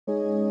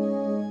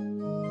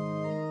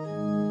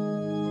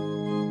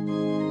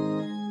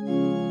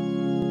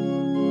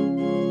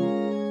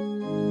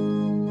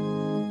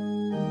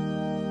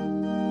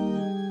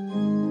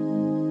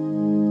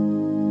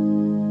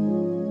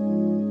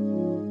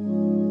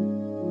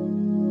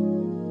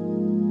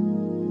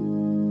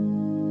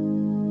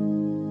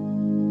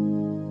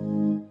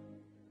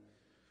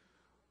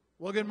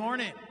Well, good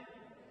morning.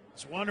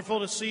 It's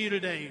wonderful to see you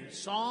today.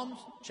 Psalms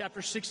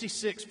chapter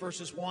 66,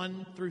 verses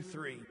 1 through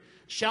 3.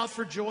 Shout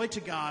for joy to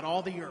God,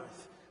 all the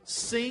earth.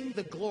 Sing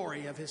the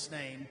glory of his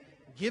name.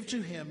 Give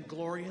to him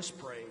glorious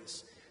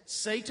praise.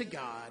 Say to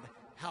God,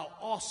 how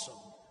awesome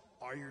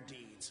are your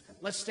deeds.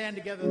 Let's stand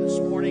together this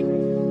morning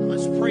and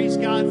let's praise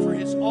God for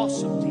his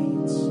awesome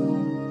deeds.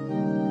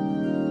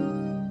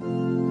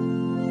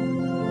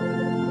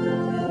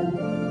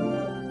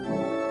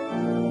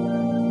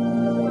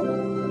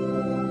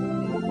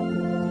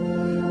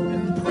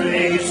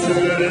 Praise to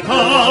the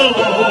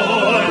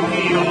Lord,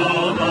 the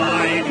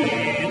Almighty,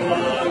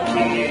 the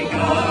King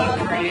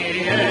of creation.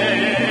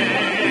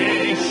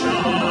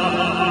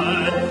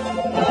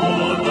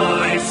 Oh,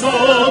 my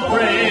soul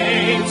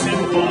praise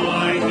him,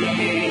 for he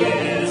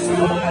is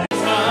good.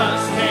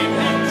 Jesus came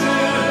into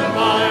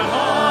my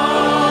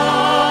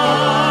heart.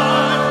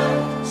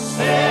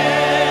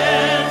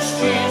 Since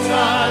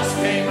Jesus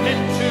came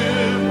into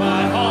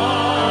my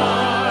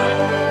heart.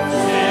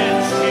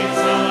 Since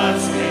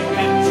Jesus came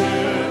into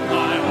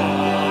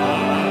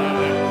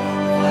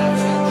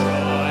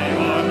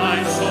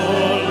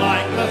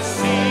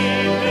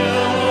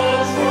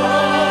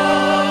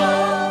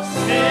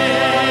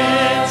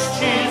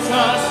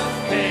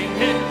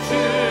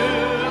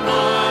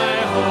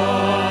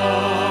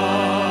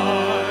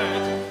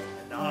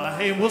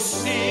will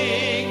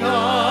sing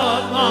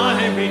of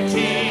my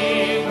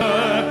Redeemer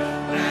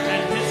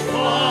and his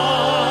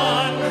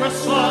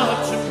wondrous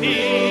love to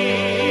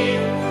me.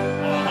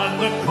 On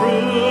the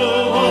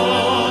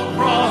cruel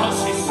cross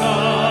he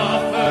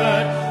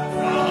suffered,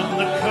 from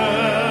the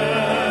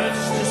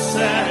curse to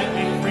set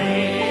me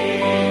free.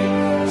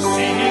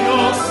 Sing,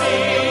 oh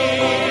sing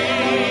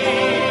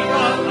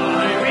of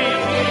my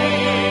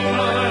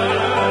Redeemer,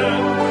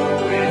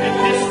 with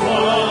his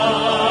blood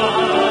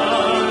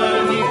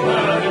he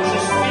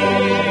purchased me.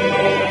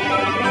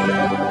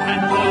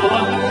 And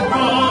on the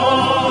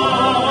cross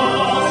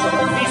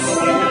he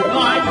sealed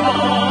my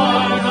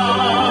pardon,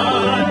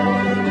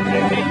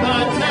 paying the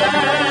debt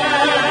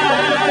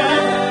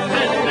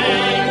and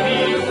made me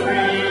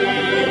free.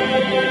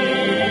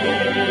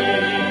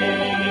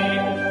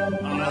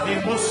 I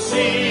will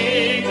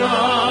sing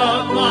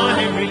of my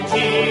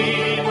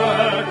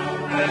Redeemer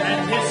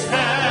and his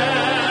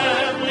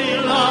heavenly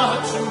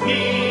love to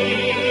me.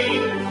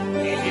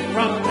 He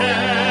from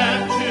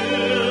death to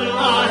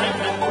life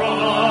hath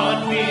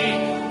brought me,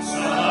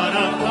 Son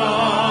of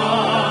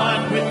God,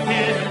 with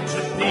him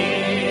to be.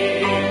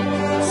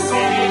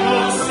 Sing,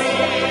 oh sing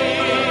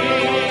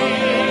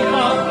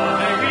of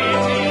my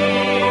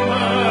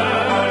Redeemer,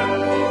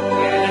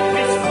 with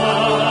his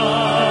blood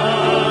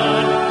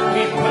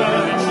he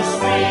purchased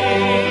me,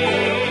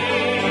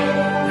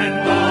 and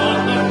on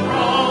the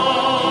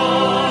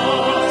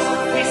cross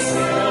he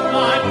sealed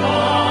my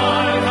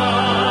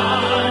pardon,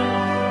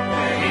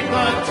 paid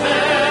the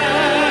debt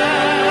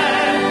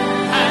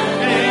and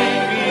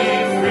made me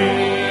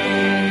free.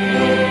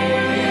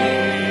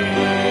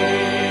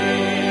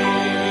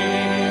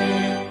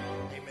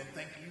 Amen.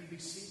 Thank you. Be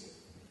seated.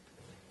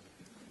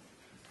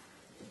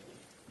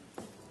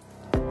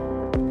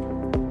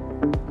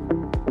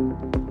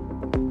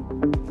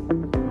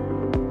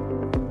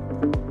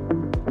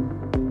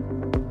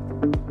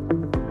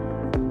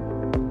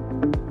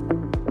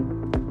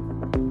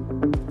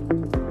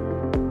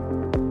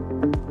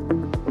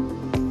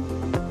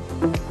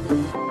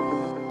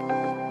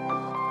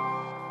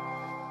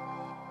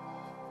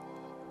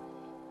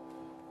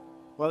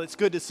 Well, it's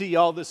good to see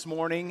y'all this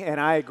morning, and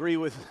I agree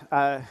with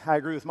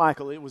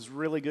Michael. It was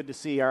really good to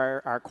see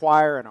our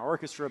choir and our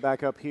orchestra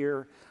back up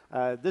here.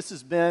 This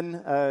has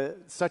been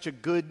such a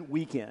good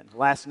weekend.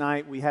 Last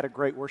night we had a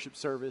great worship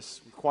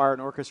service, choir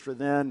and orchestra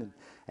then,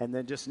 and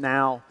then just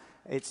now.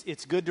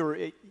 It's good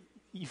to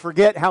you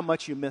forget how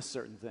much you miss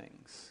certain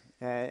things,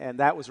 and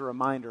that was a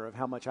reminder of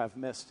how much I've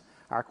missed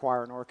our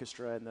choir and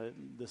orchestra and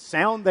the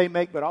sound they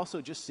make, but also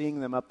just seeing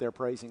them up there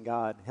praising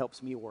God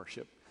helps me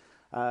worship.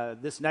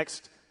 This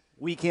next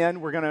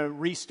weekend, we're going to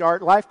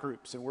restart life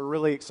groups, and we're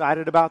really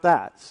excited about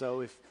that.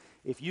 So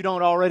if you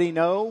don't already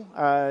know,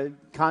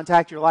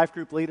 contact your life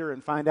group leader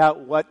and find out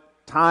what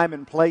time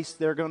and place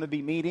they're going to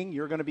be meeting.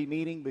 You're going to be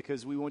meeting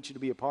because we want you to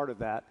be a part of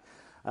that.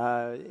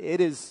 It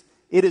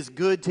is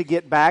good to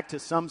get back to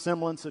some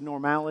semblance of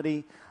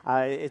normality.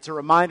 It's a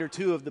reminder,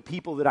 too, of the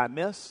people that I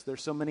miss.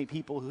 There's so many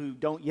people who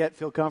don't yet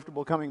feel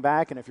comfortable coming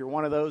back, and if you're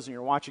one of those and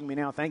you're watching me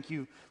now, thank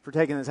you for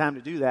taking the time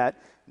to do that.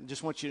 I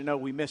just want you to know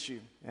we miss you,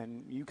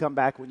 and you come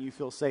back when you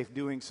feel safe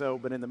doing so.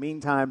 But in the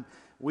meantime,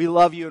 we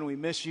love you and we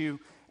miss you.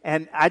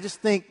 And I just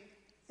think,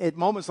 at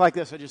moments like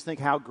this, I just think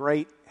how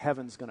great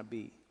heaven's going to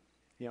be.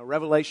 You know,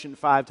 Revelation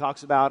 5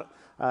 talks about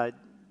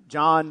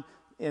John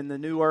in the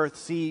new earth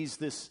sees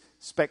this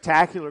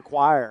spectacular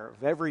choir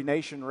of every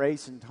nation,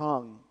 race, and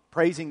tongue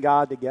praising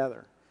God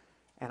together.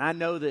 And I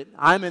know that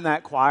I'm in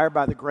that choir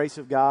by the grace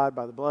of God,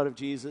 by the blood of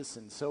Jesus,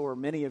 and so are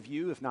many of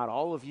you, if not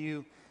all of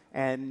you,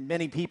 and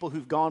many people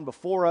who've gone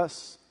before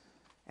us,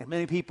 and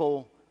many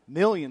people,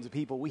 millions of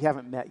people we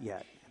haven't met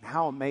yet. And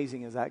how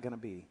amazing is that going to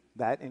be?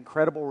 That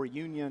incredible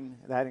reunion,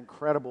 that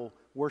incredible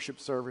worship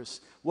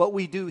service. What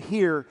we do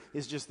here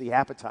is just the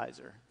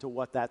appetizer to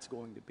what that's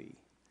going to be.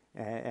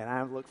 And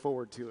I look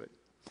forward to it.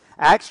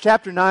 Acts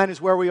chapter 9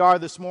 is where we are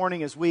this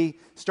morning as we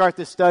start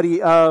this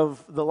study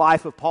of the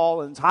life of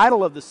Paul. And the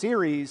title of the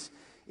series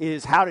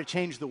is How to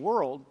Change the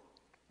World.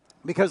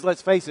 Because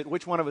let's face it,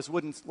 which one of us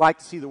wouldn't like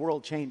to see the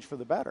world change for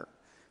the better?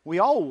 We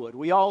all would.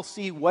 We all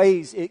see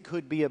ways it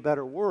could be a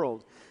better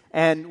world.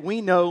 And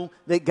we know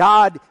that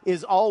God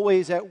is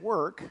always at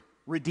work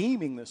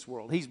redeeming this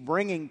world. He's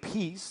bringing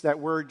peace, that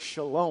word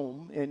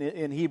shalom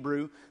in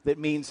Hebrew, that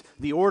means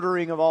the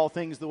ordering of all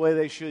things the way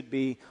they should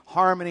be,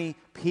 harmony,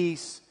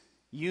 peace,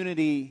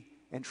 unity,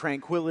 and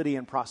tranquility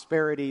and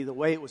prosperity, the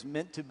way it was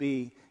meant to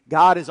be.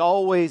 God is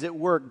always at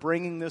work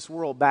bringing this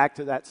world back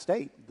to that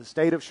state, the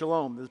state of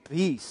shalom, the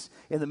peace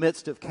in the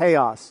midst of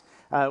chaos.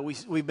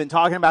 We've been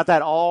talking about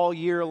that all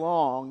year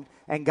long,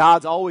 and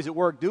God's always at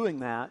work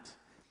doing that.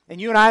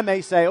 And you and I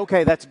may say,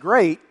 okay, that's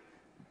great,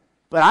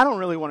 but I don't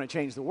really want to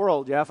change the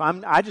world, Jeff.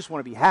 I just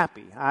want to be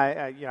happy.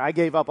 I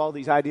gave up all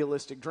these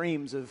idealistic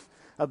dreams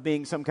of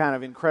being some kind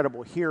of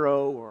incredible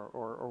hero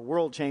or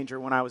world changer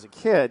when I was a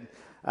kid.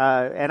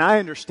 And I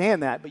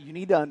understand that, but you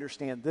need to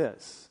understand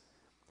this.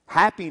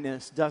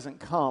 Happiness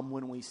doesn't come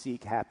when we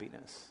seek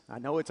happiness. I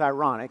know it's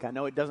ironic. I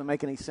know it doesn't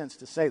make any sense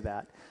to say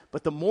that.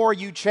 But the more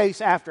you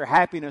chase after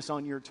happiness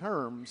on your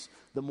terms,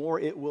 the more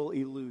it will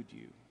elude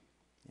you.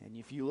 And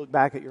if you look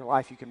back at your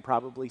life, you can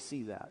probably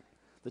see that.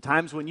 The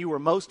times when you were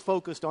most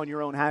focused on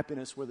your own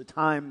happiness were the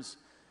times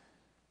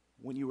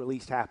when you were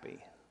least happy.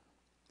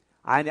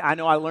 I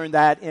know I learned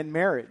that in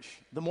marriage.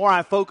 The more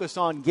I focus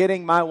on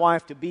getting my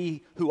wife to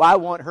be who I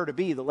want her to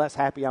be, the less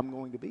happy I'm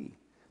going to be.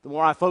 The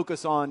more I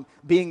focus on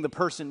being the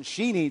person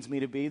she needs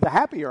me to be, the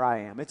happier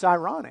I am. It's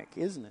ironic,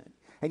 isn't it?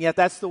 And yet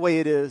that's the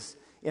way it is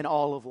in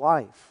all of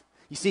life.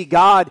 You see,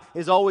 God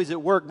is always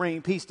at work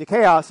bringing peace to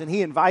chaos, and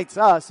He invites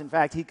us. In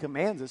fact, He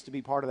commands us to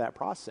be part of that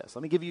process.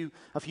 Let me give you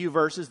a few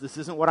verses. This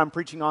isn't what I'm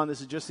preaching on.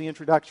 This is just the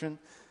introduction.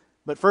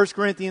 But 1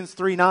 Corinthians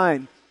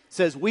 3:9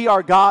 says, we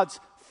are God's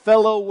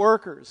fellow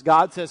workers.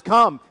 God says,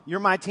 come, you're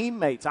my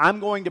teammates. I'm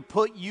going to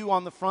put you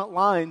on the front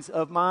lines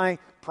of my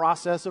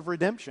process of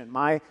redemption,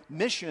 my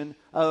mission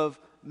of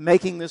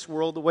making this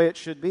world the way it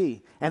should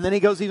be. And then he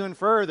goes even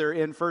further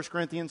in 1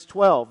 Corinthians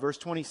 12, verse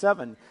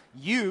 27.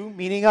 You,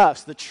 meaning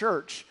us, the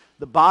church,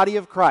 the body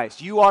of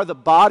Christ. You are the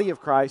body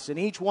of Christ, and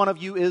each one of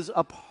you is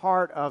a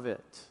part of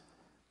it.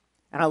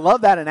 And I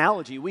love that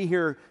analogy. We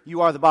hear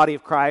you are the body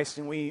of Christ,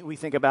 and we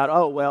think about,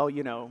 oh, well,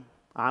 you know,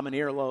 I'm an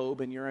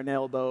earlobe, and you're an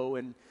elbow,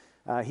 and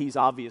he's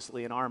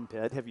obviously an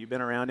armpit. Have you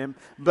been around him?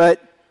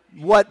 But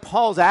what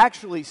Paul's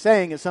actually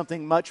saying is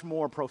something much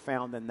more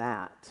profound than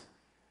that.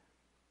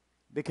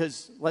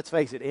 Because, let's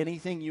face it,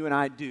 anything you and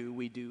I do,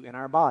 we do in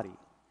our body.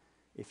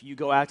 If you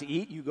go out to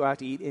eat, you go out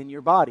to eat in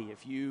your body.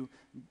 If you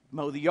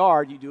mow the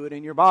yard, you do it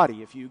in your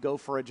body. If you go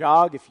for a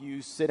jog, if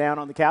you sit down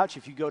on the couch,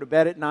 if you go to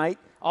bed at night,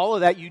 all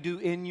of that you do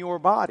in your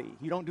body.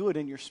 You don't do it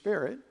in your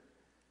spirit.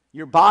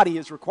 Your body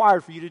is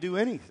required for you to do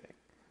anything.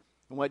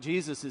 And what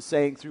Jesus is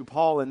saying through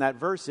Paul in that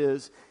verse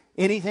is,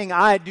 anything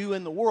I do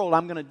in the world,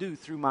 I'm going to do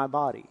through my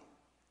body.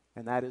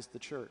 And that is the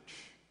church.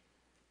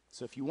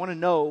 So if you want to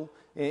know,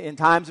 in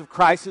times of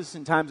crisis,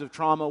 in times of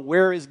trauma,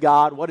 where is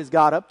God? What is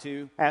God up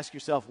to? Ask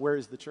yourself, where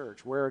is the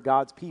church? Where are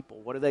God's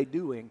people? What are they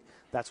doing?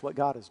 That's what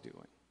God is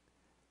doing.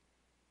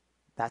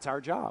 That's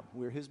our job.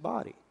 We're His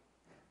body.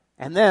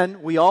 And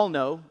then we all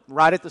know,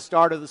 right at the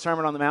start of the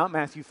Sermon on the Mount,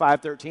 Matthew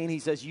 5:13, He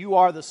says, you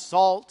are the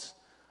salt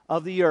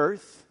of the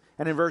earth.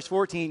 And in verse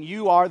 14,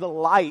 you are the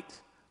light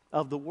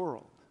of the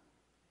world.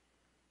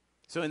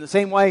 So in the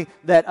same way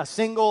that a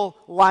single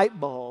light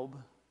bulb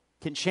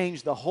can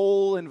change the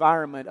whole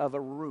environment of a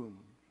room,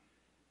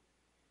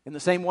 in the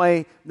same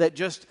way that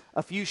just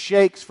a few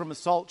shakes from a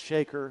salt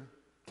shaker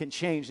can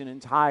change an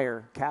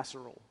entire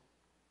casserole.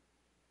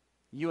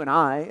 You and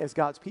I, as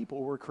God's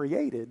people, were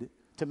created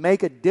to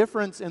make a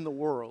difference in the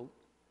world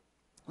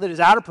that is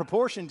out of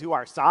proportion to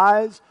our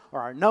size or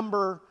our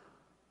number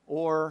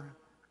or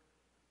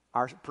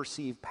our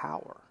perceived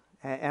power.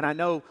 And I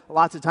know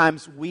lots of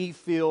times we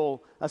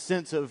feel a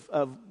sense of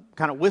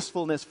kind of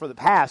wistfulness for the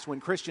past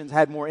when Christians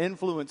had more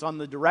influence on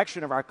the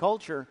direction of our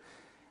culture.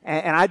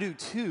 And I do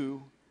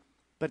too.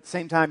 But at the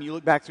same time, you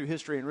look back through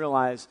history and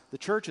realize the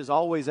church is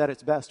always at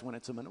its best when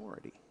it's a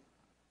minority.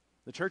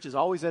 The church is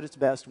always at its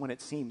best when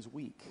it seems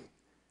weak,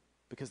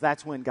 because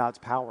that's when God's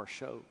power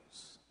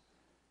shows.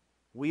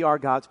 We are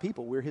God's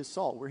people. We're His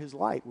salt. We're His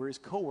light. We're His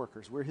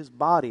co-workers. We're His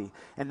body.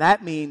 And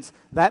that means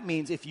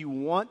if you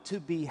want to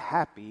be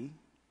happy,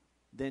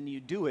 then you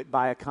do it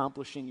by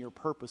accomplishing your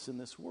purpose in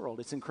this world.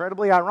 It's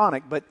incredibly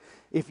ironic, but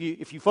if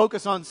you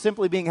focus on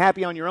simply being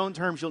happy on your own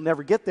terms, you'll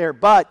never get there.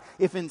 But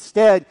if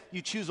instead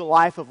you choose a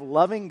life of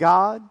loving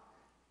God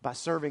by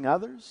serving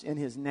others in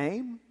His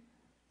name,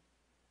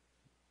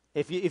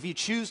 if you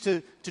choose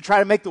to try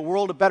to make the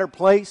world a better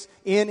place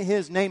in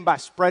His name by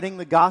spreading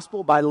the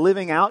gospel, by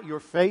living out your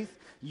faith,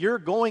 you're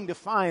going to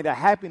find a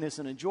happiness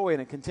and a joy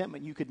and a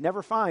contentment you could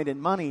never find in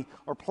money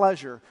or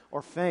pleasure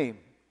or fame.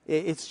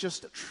 It's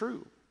just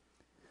true.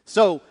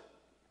 So,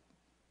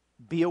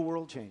 be a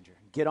world changer.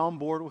 Get on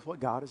board with what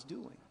God is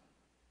doing.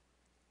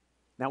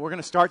 Now, we're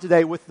going to start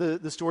today with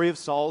the story of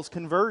Saul's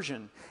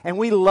conversion. And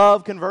we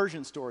love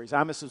conversion stories.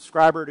 I'm a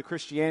subscriber to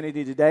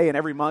Christianity Today, and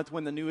every month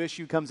when the new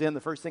issue comes in,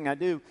 the first thing I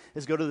do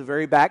is go to the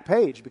very back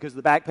page, because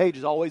the back page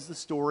is always the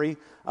story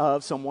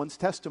of someone's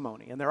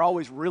testimony. And they're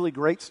always really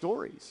great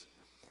stories.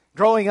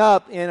 Growing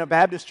up in a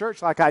Baptist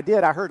church like I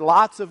did, I heard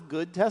lots of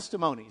good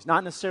testimonies.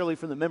 Not necessarily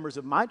from the members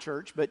of my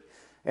church, but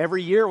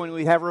every year when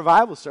we have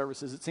revival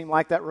services, it seemed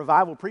like that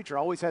revival preacher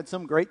always had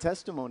some great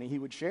testimony he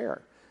would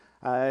share.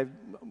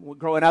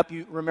 Growing up,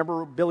 you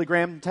remember Billy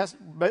Graham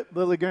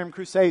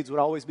Crusades would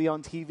always be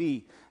on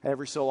TV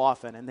every so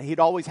often, and he'd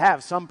always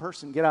have some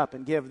person get up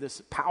and give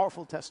this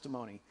powerful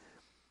testimony.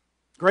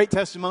 Great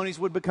testimonies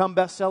would become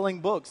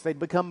best-selling books. They'd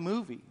become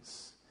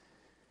movies.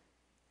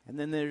 And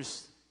then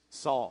there's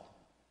Saul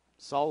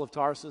of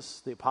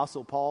Tarsus, the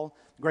Apostle Paul,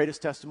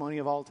 greatest testimony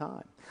of all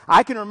time.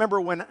 I can remember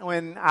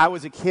when I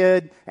was a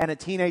kid and a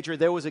teenager,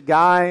 there was a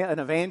guy, an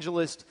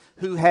evangelist,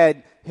 who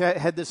had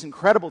this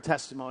incredible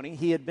testimony.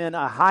 He had been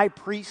a high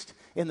priest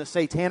in the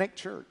Satanic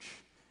Church.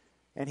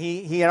 And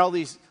he had all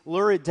these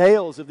lurid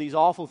tales of these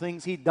awful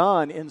things he'd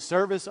done in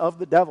service of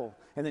the devil.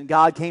 And then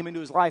God came into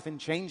his life and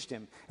changed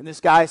him. And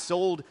this guy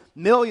sold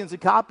millions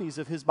of copies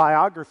of his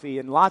biography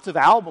and lots of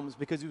albums,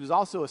 because he was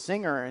also a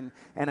singer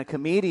and a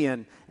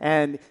comedian.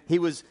 And he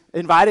was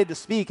invited to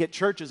speak at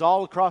churches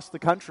all across the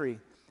country.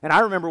 And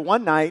I remember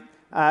one night,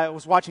 I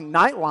was watching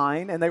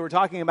Nightline, and they were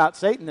talking about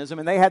Satanism,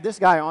 and they had this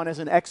guy on as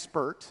an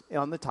expert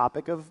on the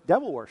topic of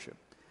devil worship.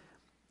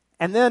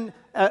 And then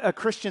a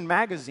Christian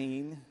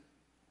magazine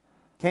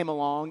came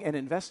along and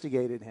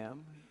investigated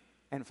him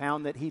and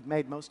found that he'd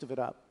made most of it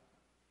up.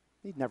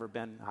 He'd never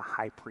been a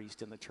high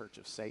priest in the Church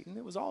of Satan.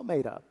 It was all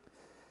made up.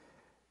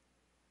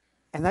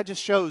 And that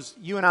just shows,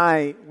 you and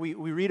I, we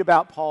read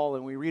about Paul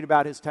and we read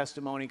about his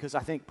testimony, because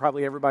I think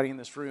probably everybody in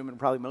this room and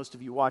probably most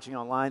of you watching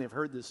online have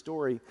heard this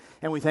story,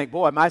 and we think,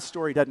 boy, my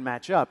story doesn't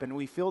match up, and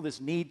we feel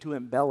this need to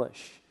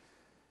embellish.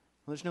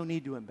 Well, there's no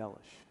need to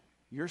embellish.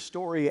 Your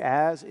story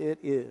as it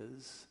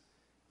is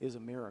a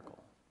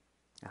miracle.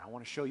 And I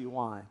want to show you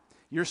why.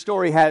 Your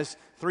story has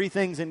three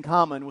things in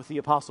common with the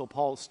Apostle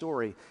Paul's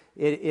story.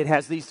 It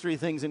has these three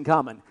things in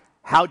common: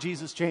 how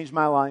Jesus changed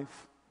my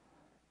life,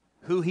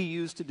 who he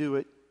used to do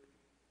it,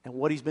 and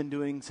what he's been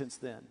doing since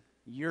then.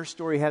 Your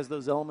story has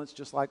those elements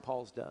just like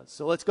Paul's does.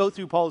 So let's go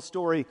through Paul's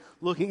story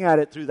looking at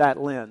it through that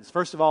lens.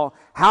 First of all,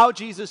 how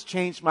Jesus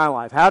changed my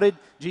life. How did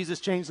Jesus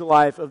change the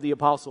life of the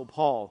Apostle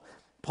Paul?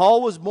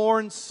 Paul was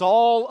born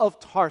Saul of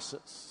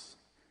Tarsus.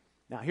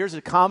 Now, here's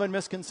a common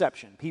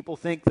misconception. People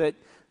think that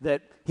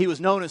he was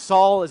known as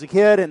Saul as a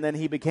kid, and then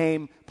he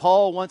became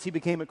Paul once he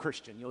became a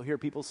Christian. You'll hear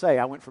people say,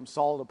 I went from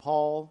Saul to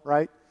Paul,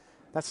 right?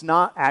 That's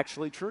not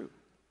actually true.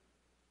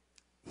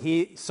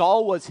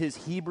 Saul was his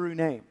Hebrew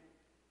name.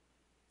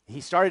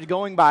 He started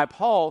going by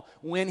Paul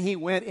when he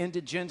went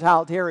into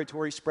Gentile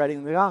territory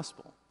spreading the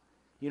gospel.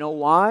 You know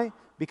why?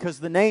 Because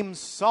the name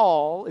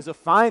Saul is a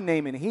fine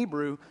name in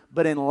Hebrew,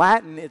 but in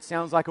Latin it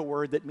sounds like a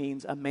word that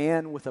means a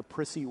man with a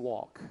prissy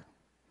walk.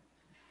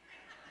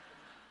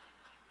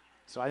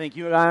 So I think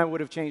you and I would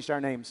have changed our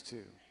names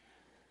too.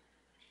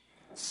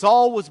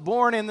 Saul was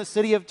born in the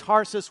city of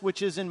Tarsus,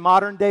 which is in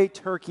modern-day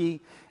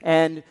Turkey,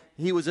 and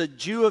he was a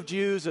Jew of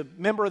Jews, a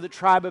member of the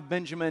tribe of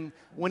Benjamin.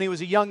 When he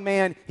was a young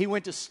man, he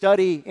went to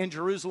study in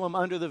Jerusalem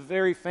under the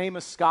very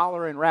famous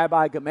scholar and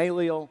Rabbi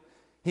Gamaliel.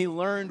 He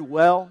learned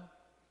well.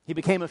 He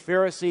became a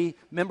Pharisee,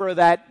 member of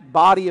that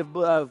body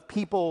of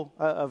people,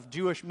 of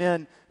Jewish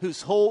men,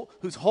 whose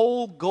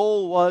whole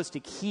goal was to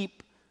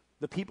keep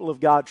the people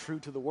of God true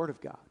to the Word of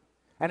God.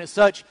 And as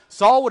such,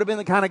 Saul would have been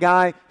the kind of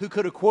guy who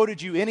could have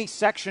quoted you any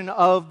section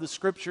of the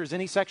Scriptures,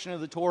 any section of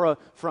the Torah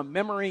from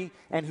memory,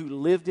 and who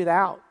lived it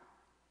out.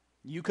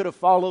 You could have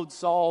followed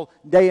Saul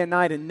day and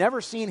night and never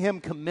seen him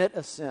commit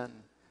a sin,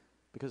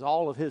 because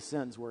all of his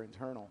sins were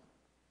internal.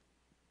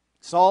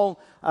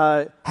 Saul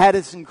had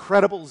this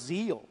incredible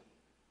zeal.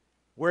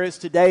 Whereas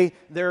today,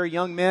 there are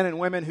young men and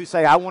women who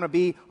say, I want to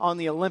be on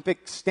the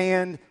Olympic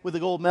stand with a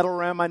gold medal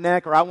around my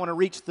neck, or I want to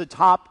reach the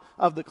top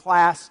of the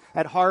class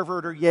at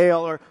Harvard or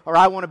Yale, or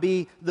I want to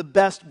be the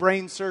best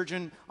brain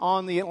surgeon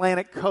on the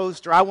Atlantic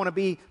coast, or I want to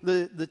be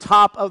the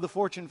top of the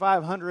Fortune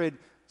 500.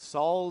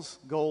 Saul's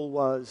goal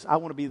was, I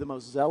want to be the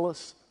most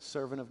zealous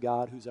servant of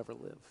God who's ever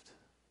lived.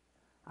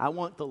 I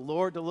want the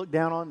Lord to look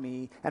down on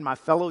me and my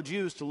fellow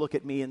Jews to look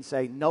at me and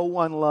say, no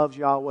one loves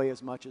Yahweh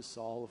as much as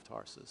Saul of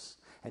Tarsus,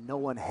 and no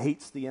one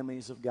hates the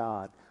enemies of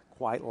God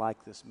quite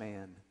like this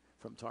man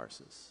from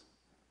Tarsus.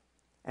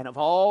 And of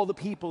all the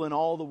people in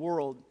all the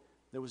world,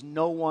 there was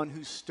no one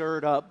who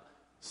stirred up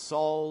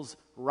Saul's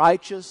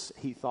righteous,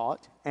 he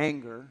thought,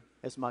 anger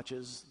as much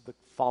as the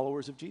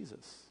followers of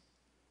Jesus.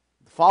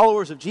 The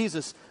followers of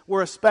Jesus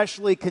were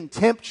especially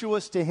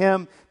contemptuous to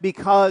him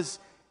because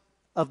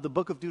of the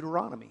book of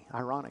Deuteronomy,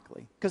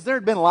 ironically. Because there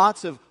had been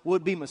lots of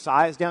would-be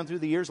messiahs down through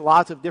the years,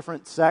 lots of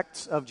different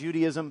sects of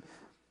Judaism,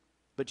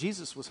 but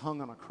Jesus was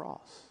hung on a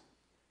cross.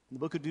 The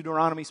book of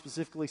Deuteronomy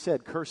specifically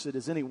said, cursed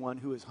is anyone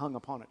who is hung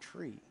upon a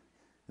tree.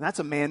 And that's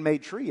a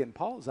man-made tree in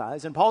Paul's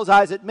eyes. In Paul's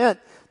eyes, it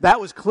meant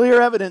that was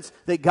clear evidence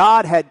that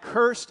God had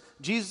cursed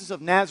Jesus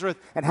of Nazareth.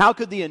 And how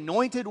could the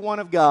anointed one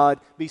of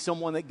God be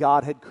someone that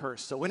God had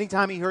cursed? So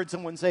anytime he heard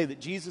someone say that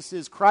Jesus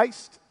is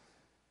Christ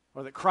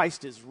or that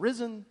Christ is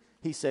risen,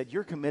 he said,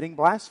 you're committing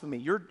blasphemy.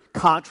 You're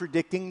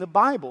contradicting the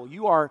Bible.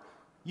 You are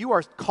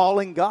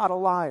calling God a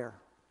liar.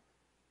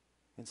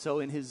 And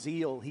so in his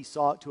zeal, he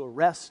sought to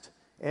arrest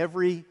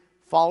every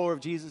follower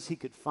of Jesus he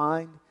could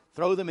find,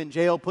 throw them in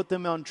jail, put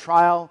them on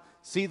trial,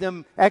 see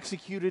them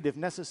executed if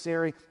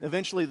necessary.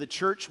 Eventually, the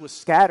church was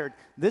scattered.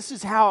 This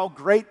is how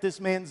great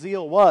this man's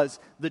zeal was.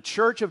 The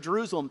church of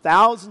Jerusalem,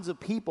 thousands of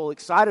people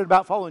excited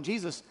about following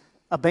Jesus,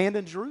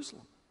 abandoned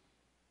Jerusalem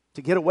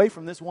to get away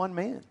from this one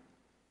man.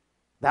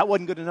 That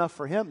wasn't good enough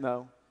for him,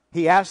 though.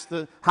 He asked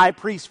the high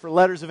priest for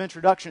letters of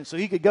introduction so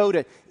he could go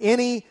to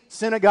any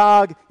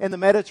synagogue in the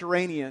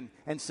Mediterranean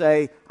and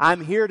say,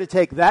 I'm here to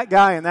take that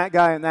guy and that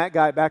guy and that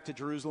guy back to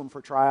Jerusalem for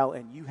trial,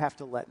 and you have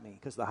to let me,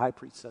 because the high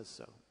priest says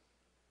so.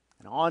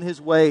 And on his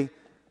way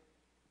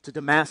to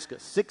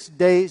Damascus, 6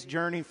 days'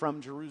 journey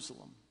from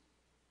Jerusalem,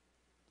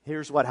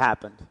 here's what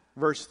happened.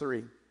 Verse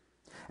 3.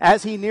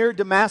 As he neared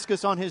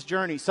Damascus on his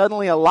journey,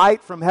 suddenly a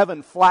light from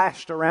heaven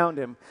flashed around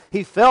him.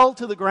 He fell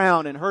to the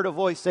ground and heard a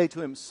voice say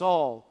to him,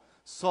 Saul,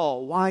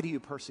 Saul, why do you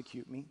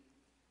persecute me?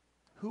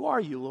 Who are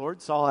you,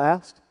 Lord? Saul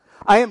asked.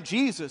 I am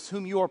Jesus,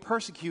 whom you are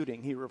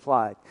persecuting, he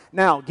replied.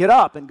 Now get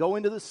up and go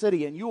into the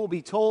city, and you will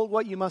be told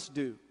what you must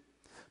do.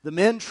 The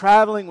men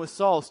traveling with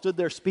Saul stood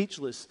there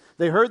speechless.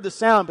 They heard the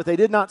sound, but they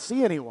did not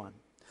see anyone.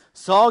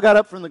 Saul got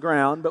up from the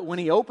ground, but when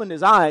he opened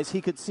his eyes, he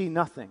could see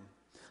nothing.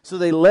 So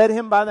they led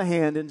him by the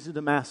hand into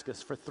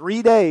Damascus. For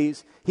 3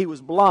 days he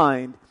was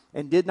blind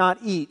and did not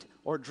eat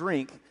or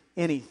drink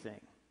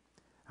anything.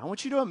 I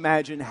want you to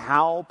imagine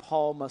how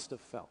Paul must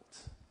have felt.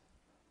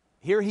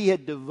 Here he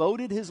had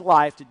devoted his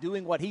life to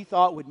doing what he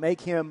thought would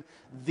make him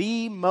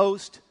the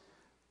most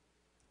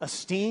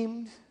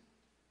esteemed,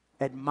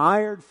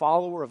 admired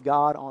follower of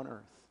God on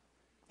earth.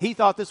 He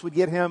thought this would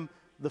get him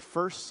the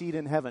first seat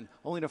in heaven,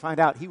 only to find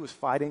out he was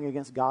fighting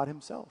against God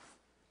himself.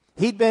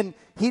 He'd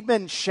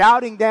been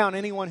shouting down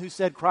anyone who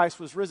said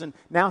Christ was risen.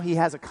 Now he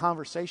has a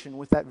conversation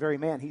with that very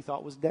man he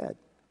thought was dead.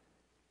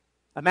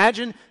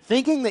 Imagine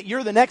thinking that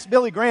you're the next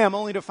Billy Graham,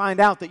 only to find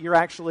out that you're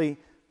actually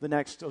the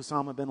next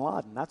Osama bin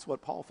Laden. That's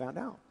what Paul found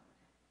out.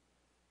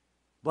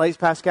 Blaise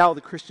Pascal, the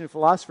Christian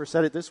philosopher,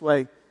 said it this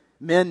way: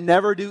 men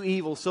never do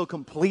evil so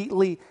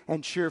completely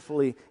and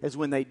cheerfully as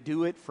when they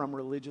do it from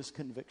religious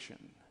conviction.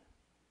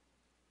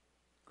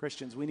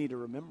 Christians, we need to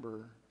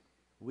remember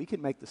we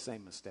can make the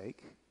same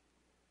mistake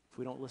if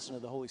we don't listen to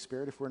the Holy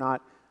Spirit, if we're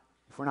not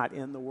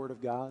in the Word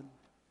of God.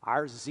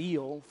 Our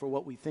zeal for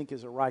what we think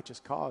is a righteous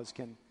cause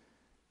can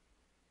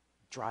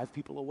drive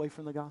people away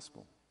from the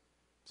gospel.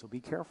 So be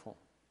careful.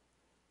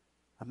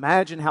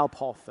 Imagine how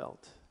Paul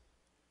felt.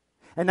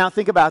 And now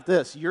think about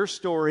this. Your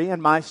story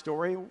and my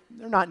story,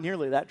 they're not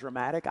nearly that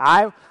dramatic.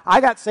 I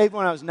got saved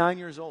when I was 9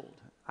 years old.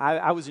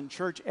 I was in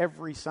church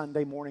every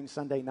Sunday morning,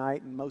 Sunday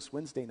night, and most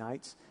Wednesday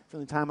nights from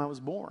the time I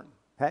was born.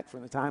 Heck,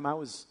 from the time I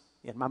was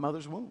in my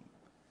mother's womb.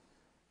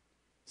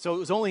 So it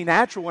was only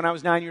natural when I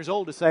was 9 years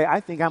old to say, I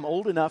think I'm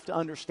old enough to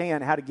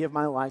understand how to give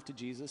my life to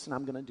Jesus, and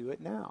I'm going to do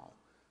it now.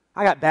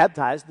 I got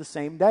baptized the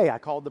same day. I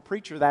called the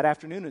preacher that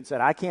afternoon and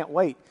said, I can't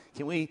wait.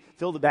 Can we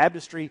fill the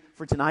baptistry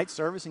for tonight's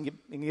service and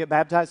get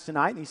baptized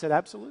tonight? And he said,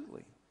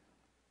 absolutely.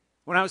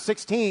 When I was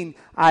 16,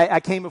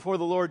 I came before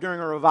the Lord during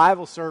a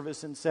revival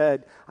service and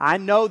said, I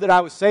know that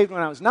I was saved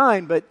when I was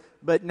 9,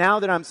 but now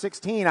that I'm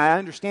 16, I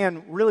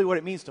understand really what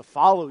it means to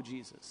follow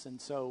Jesus. And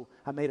so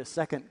I made a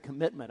second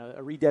commitment,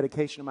 a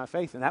rededication of my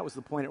faith, and that was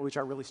the point at which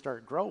I really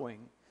started growing.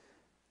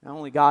 Now,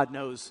 only God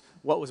knows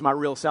what was my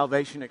real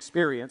salvation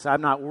experience.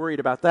 I'm not worried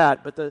about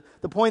that. But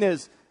the point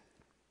is,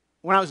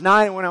 when I was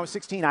 9 and when I was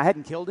 16, I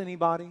hadn't killed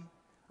anybody.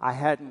 I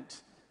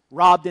hadn't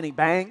robbed any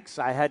banks.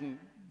 I hadn't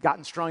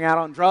gotten strung out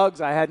on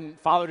drugs. I hadn't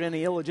fathered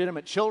any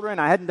illegitimate children.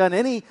 I hadn't done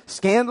any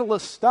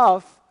scandalous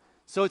stuff.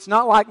 So it's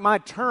not like my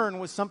turn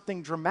was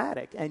something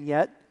dramatic. And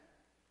yet,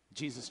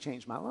 Jesus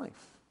changed my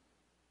life.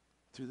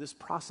 Through this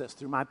process,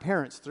 through my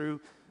parents, through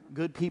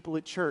good people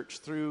at church,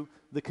 through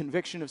the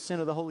conviction of sin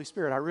of the Holy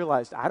Spirit, I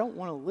realized I don't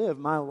want to live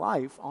my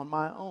life on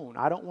my own.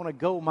 I don't want to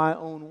go my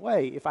own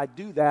way. If I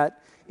do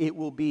that, it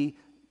will be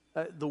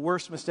the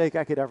worst mistake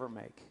I could ever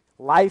make.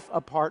 Life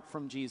apart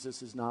from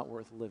Jesus is not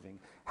worth living.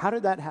 How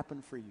did that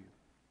happen for you?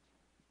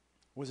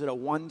 Was it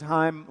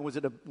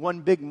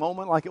one big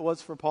moment like it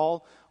was for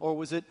Paul, or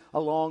was it a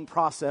long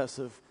process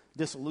of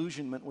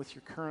disillusionment with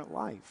your current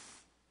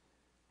life?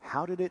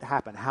 How did it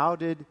happen? How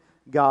did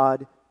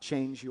God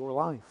change your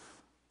life?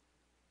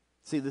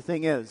 See, the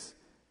thing is,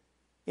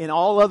 in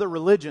all other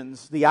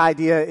religions, the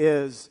idea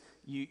is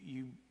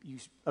you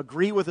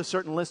agree with a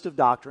certain list of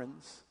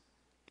doctrines,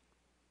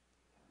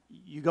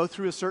 you go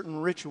through a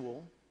certain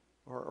ritual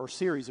or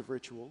series of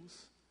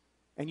rituals,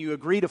 and you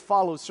agree to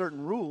follow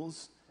certain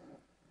rules,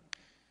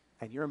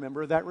 and you're a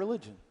member of that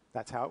religion.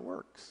 That's how it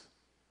works.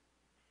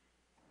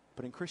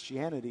 But in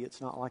Christianity,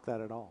 it's not like that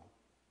at all.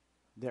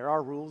 There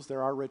are rules,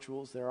 there are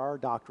rituals, there are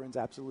doctrines,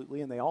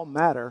 absolutely, and they all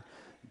matter.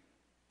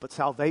 But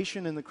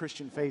salvation in the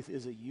Christian faith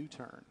is a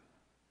U-turn.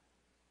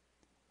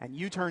 And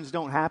U-turns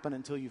don't happen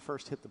until you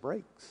first hit the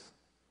brakes.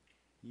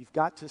 You've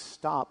got to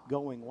stop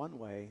going one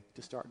way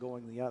to start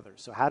going the other.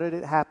 So how did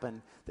it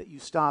happen that you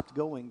stopped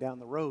going down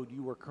the road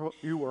you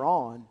were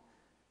on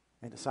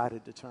and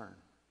decided to turn?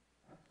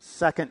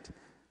 Second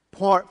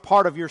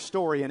part of your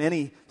story, in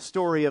any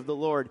story of the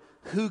Lord,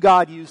 who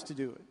God used to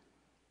do it.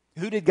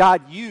 Who did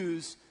God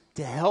use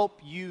to help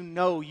you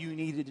know you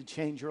needed to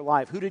change your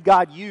life? Who did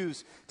God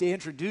use to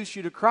introduce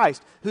you to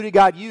Christ? Who did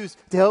God use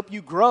to help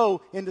you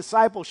grow in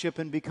discipleship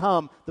and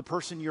become the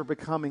person you're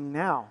becoming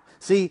now?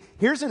 See,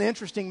 here's an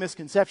interesting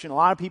misconception. A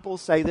lot of people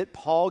say that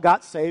Paul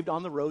got saved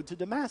on the road to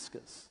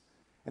Damascus,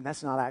 and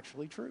that's not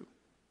actually true.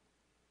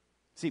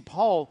 See,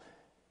 Paul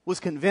was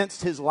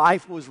convinced his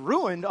life was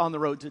ruined on the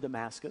road to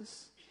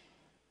Damascus,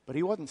 but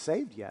he wasn't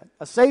saved yet.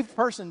 A saved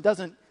person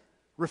doesn't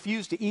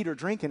refuse to eat or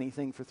drink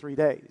anything for 3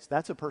 days.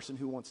 That's a person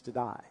who wants to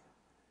die.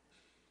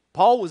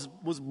 Paul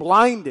was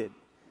blinded.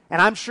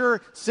 And I'm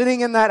sure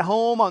sitting in that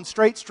home on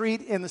Straight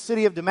Street in the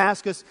city of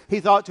Damascus, he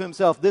thought to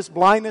himself, this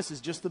blindness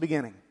is just the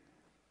beginning.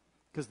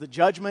 Because the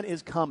judgment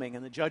is coming,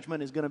 and the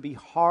judgment is going to be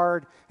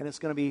hard, and it's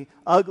going to be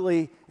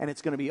ugly, and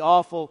it's going to be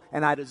awful,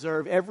 and I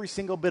deserve every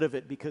single bit of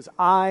it because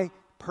I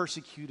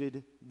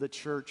persecuted the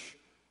church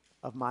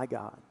of my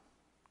God.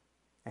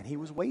 And he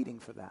was waiting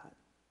for that.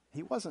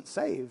 He wasn't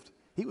saved.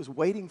 He was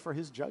waiting for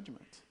his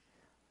judgment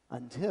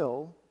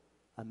until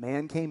a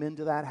man came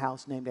into that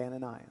house named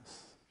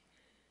Ananias.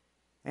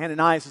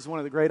 Ananias is one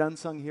of the great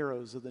unsung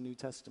heroes of the New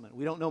Testament.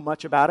 We don't know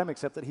much about him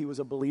except that he was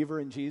a believer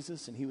in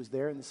Jesus and he was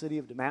there in the city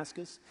of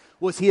Damascus.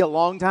 Was he a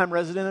longtime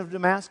resident of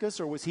Damascus,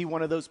 or was he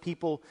one of those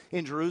people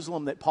in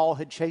Jerusalem that Paul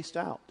had chased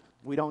out?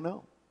 We don't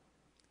know.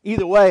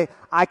 Either way,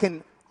 I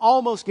can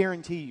almost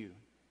guarantee you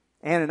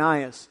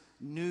Ananias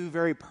knew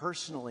very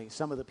personally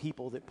some of the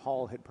people that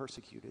Paul had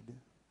persecuted.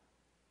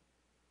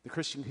 The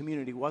Christian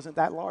community wasn't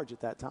that large at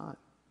that time.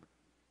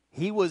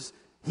 He was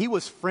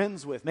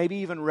friends with, maybe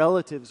even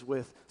relatives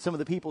with, some of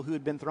the people who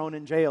had been thrown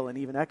in jail and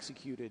even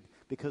executed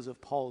because of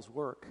Paul's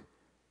work.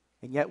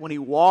 And yet when he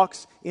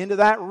walks into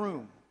that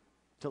room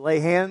to lay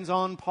hands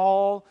on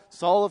Paul,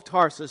 Saul of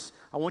Tarsus,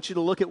 I want you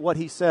to look at what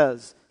he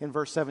says in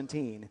verse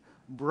 17.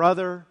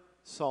 Brother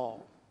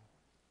Saul.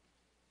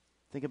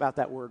 Think about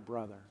that word,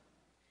 brother.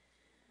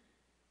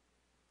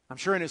 I'm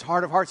sure in his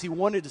heart of hearts he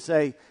wanted to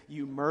say,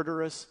 you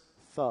murderous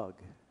thug.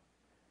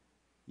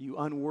 You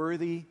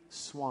unworthy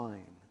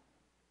swine.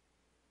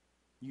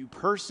 You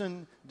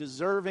person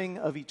deserving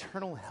of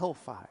eternal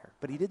hellfire.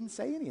 But he didn't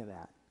say any of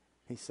that.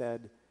 He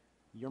said,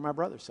 you're my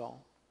brother,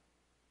 Saul.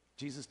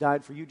 Jesus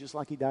died for you just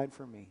like he died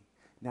for me.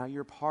 Now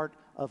you're part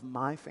of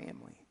my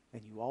family,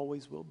 and you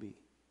always will be.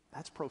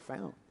 That's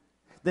profound.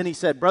 Then he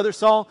said, Brother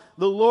Saul,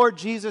 the Lord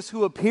Jesus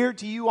who appeared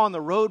to you on the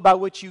road by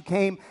which you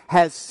came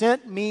has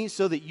sent me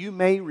so that you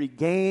may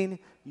regain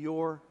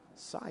your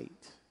sight.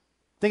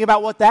 Think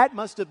about what that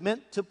must have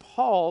meant to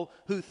Paul,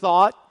 who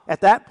thought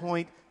at that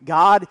point,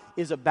 God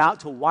is about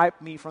to wipe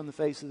me from the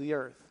face of the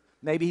earth.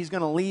 Maybe he's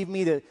going to leave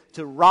me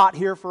to rot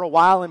here for a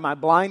while in my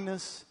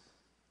blindness,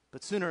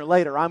 but sooner or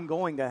later I'm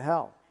going to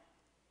hell.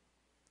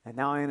 And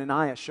now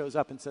Ananias shows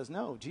up and says,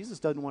 no, Jesus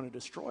doesn't want to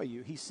destroy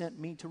you. He sent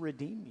me to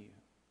redeem you.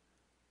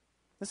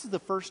 This is the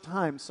first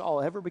time Saul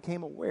ever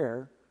became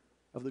aware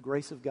of the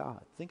grace of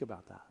God. Think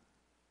about that.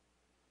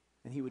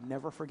 And he would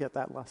never forget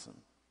that lesson.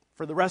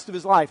 For the rest of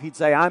his life, he'd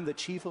say, I'm the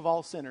chief of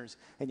all sinners,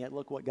 and yet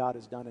look what God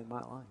has done in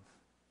my life.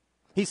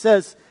 He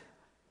says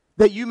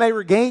that you may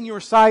regain your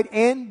sight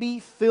and be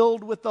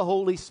filled with the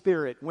Holy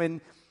Spirit.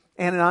 When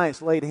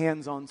Ananias laid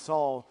hands on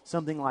Saul,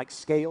 something like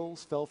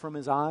scales fell from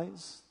his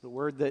eyes. The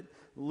word that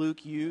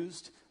Luke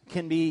used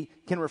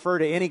can refer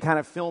to any kind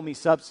of filmy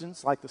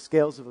substance like the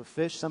scales of a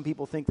fish. Some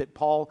people think that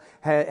Paul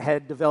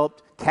had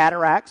developed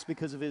cataracts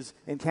because of his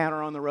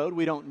encounter on the road.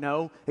 We don't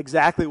know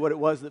exactly what it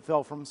was that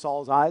fell from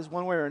Saul's eyes.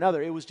 One way or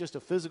another, it was just a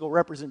physical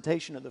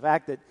representation of the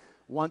fact that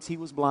once he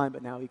was blind,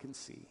 but now he can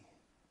see.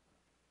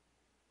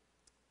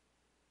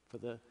 For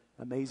the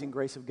amazing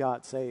grace of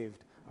God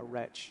saved a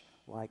wretch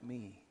like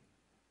me.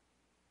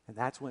 And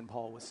that's when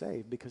Paul was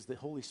saved, because the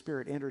Holy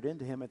Spirit entered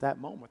into him at that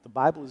moment. The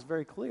Bible is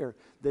very clear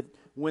that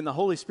when the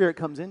Holy Spirit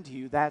comes into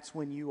you, that's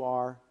when you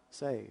are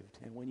saved.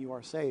 And when you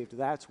are saved,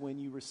 that's when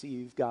you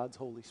receive God's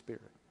Holy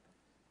Spirit.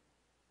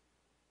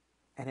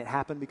 And it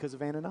happened because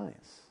of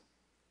Ananias.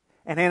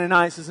 And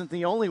Ananias isn't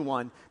the only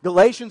one.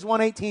 Galatians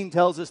 1:18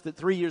 tells us that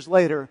 3 years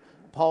later,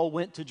 Paul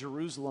went to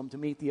Jerusalem to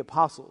meet the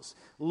apostles.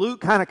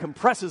 Luke kind of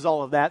compresses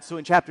all of that. So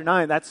in chapter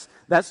 9,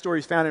 that story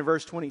is found in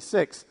verse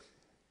 26.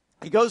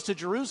 He goes to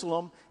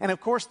Jerusalem, and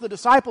of course the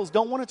disciples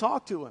don't want to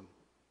talk to him.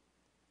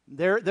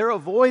 They're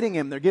avoiding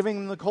him. They're giving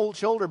him the cold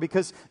shoulder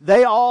because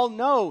they all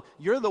know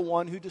you're the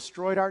one who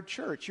destroyed our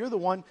church. You're the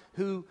one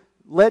who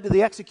led to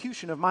the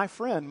execution of my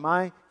friend,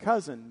 my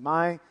cousin,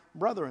 my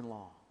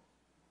brother-in-law.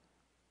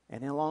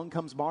 And then along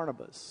comes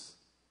Barnabas,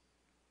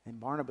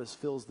 and Barnabas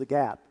fills the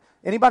gap.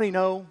 Anybody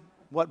know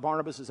what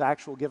Barnabas'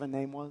 actual given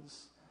name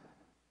was?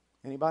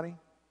 Anybody?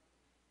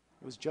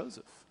 It was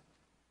Joseph.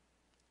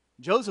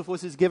 Joseph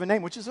was his given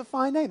name, which is a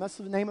fine name. That's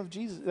the name of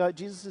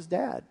Jesus'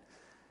 dad.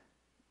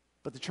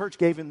 But the church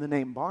gave him the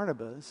name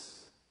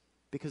Barnabas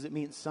because it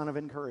means son of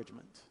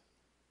encouragement.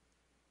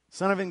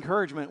 Son of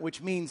encouragement,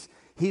 which means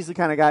he's the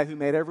kind of guy who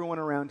made everyone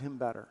around him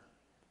better.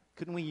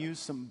 Couldn't we use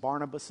some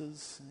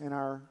Barnabases in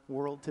our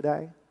world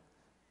today?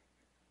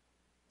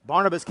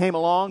 Barnabas came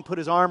along, put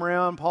his arm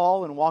around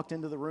Paul, and walked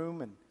into the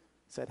room and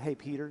said, "Hey,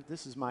 Peter,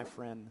 this is my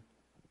friend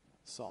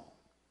Saul."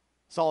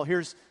 Saul,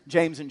 here's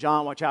James and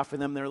John. Watch out for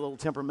them. They're a little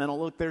temperamental.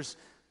 Look, there's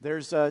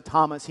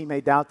Thomas. He may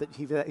doubt that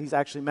he's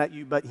actually met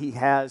you, but he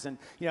has. And,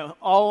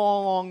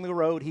 all along the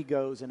road he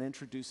goes and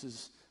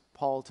introduces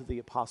Paul to the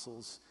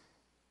apostles.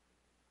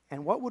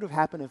 And what would have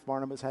happened if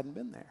Barnabas hadn't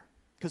been there?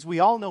 Because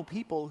we all know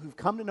people who've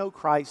come to know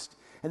Christ,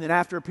 and then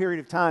after a period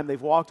of time, they've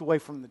walked away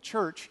from the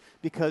church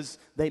because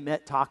they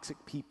met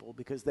toxic people,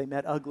 because they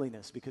met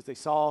ugliness, because they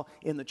saw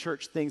in the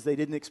church things they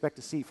didn't expect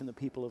to see from the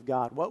people of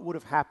God. What would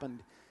have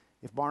happened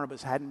if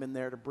Barnabas hadn't been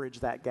there to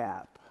bridge that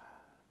gap?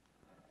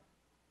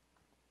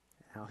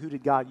 Now, who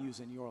did God use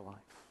in your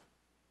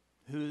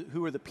life?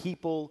 Who are the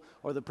people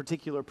or the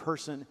particular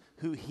person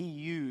who he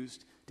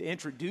used to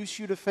introduce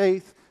you to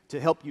faith,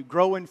 to help you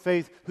grow in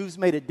faith? Who's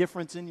made a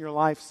difference in your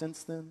life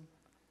since then?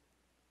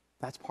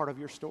 That's part of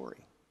your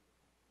story.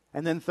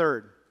 And then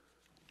third,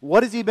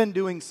 what has he been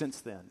doing since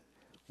then?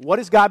 What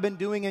has God been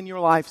doing in your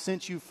life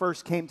since you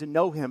first came to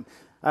know him?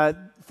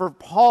 For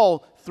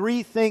Paul,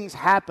 3 things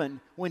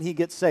happen when he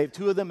gets saved.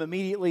 2 of them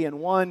immediately and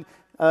 1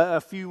 a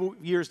few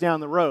years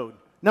down the road.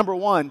 Number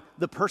 1,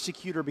 the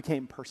persecutor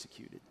became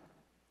persecuted.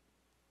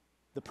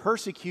 The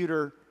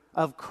persecutor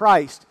of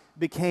Christ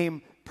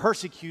became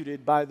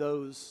persecuted by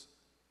those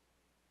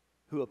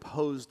who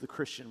opposed the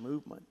Christian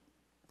movement.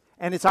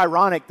 And it's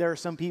ironic, there are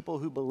some people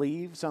who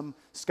believe, some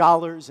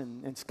scholars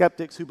and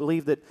skeptics who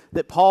believe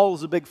that Paul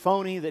was a big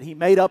phony, that he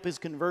made up his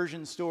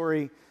conversion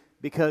story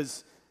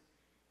because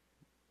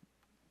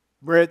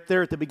we're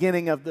there at the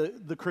beginning of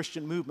the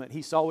Christian movement.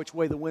 He saw which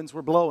way the winds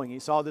were blowing. He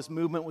saw this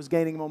movement was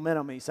gaining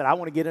momentum. He said, I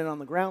want to get in on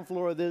the ground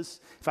floor of this.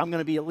 If I'm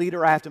going to be a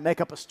leader, I have to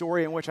make up a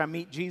story in which I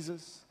meet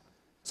Jesus.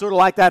 Sort of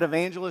like that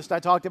evangelist I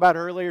talked about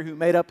earlier who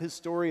made up his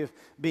story of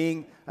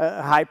being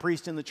a high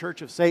priest in the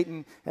church of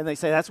Satan. And they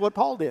say, that's what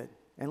Paul did.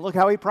 And look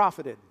how he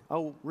profited.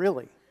 Oh,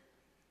 really?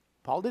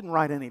 Paul didn't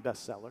write any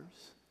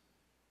bestsellers.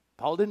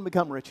 Paul didn't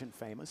become rich and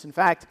famous. In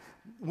fact,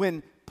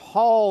 when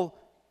Paul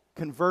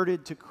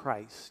converted to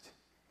Christ,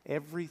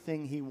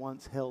 everything he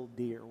once held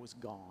dear was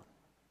gone.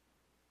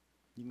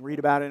 You can read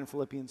about it in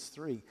Philippians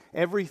 3.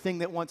 Everything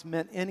that once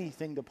meant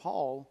anything to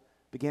Paul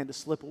began to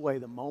slip away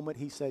the moment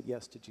he said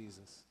yes to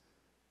Jesus.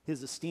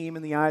 His esteem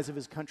in the eyes of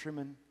his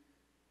countrymen,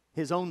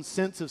 his own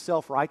sense of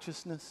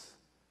self-righteousness,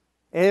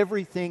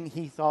 everything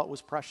he thought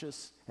was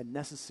precious and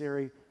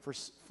necessary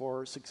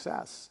for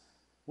success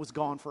was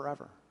gone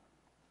forever.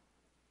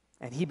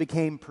 And he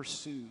became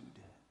pursued.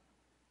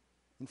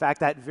 In fact,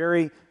 that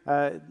very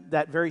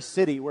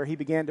city where he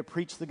began to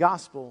preach the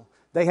gospel,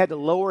 they had to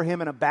lower him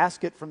in a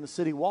basket from the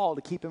city wall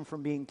to keep him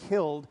from being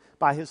killed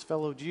by his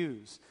fellow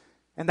Jews.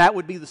 And that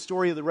would be the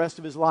story of the rest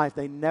of his life.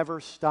 They never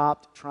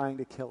stopped trying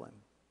to kill him.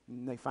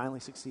 And they finally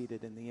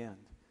succeeded in the end.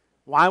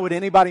 Why would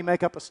anybody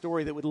make up a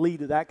story that would lead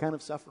to that kind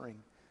of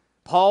suffering?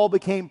 Paul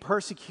became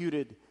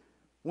persecuted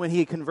when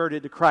he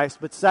converted to Christ.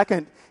 But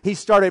second, he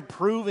started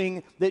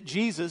proving that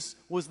Jesus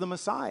was the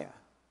Messiah.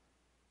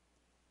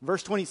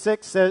 Verse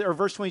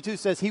 22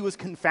 says he was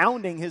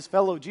confounding his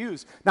fellow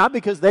Jews, not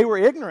because they were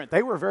ignorant.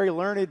 They were very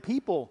learned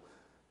people.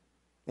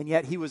 And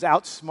yet he was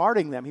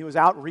outsmarting them. He was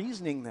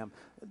out-reasoning them.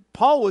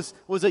 Paul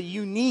was a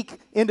unique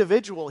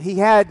individual. He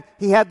had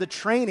the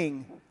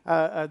training,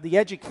 the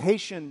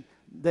education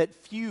that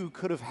few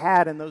could have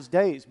had in those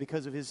days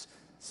because of his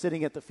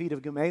sitting at the feet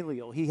of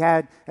Gamaliel. He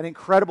had an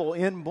incredible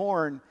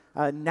inborn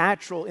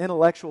natural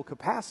intellectual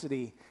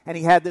capacity, and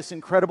he had this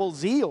incredible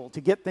zeal to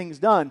get things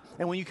done.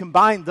 And when you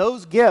combine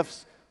those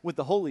gifts with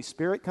the Holy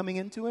Spirit coming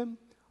into him,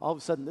 all of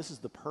a sudden this is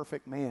the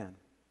perfect man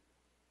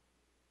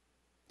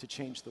to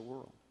change the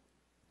world.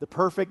 The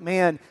perfect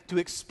man to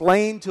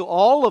explain to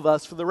all of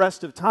us for the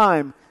rest of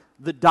time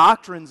the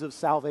doctrines of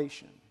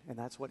salvation. And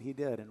that's what he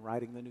did in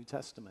writing the New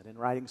Testament, and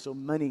writing so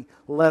many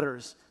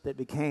letters that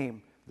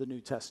became the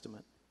New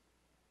Testament.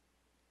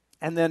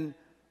 And then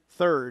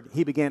third,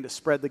 he began to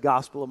spread the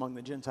gospel among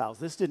the Gentiles.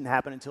 This didn't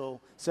happen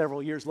until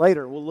several years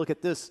later. We'll look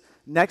at this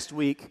next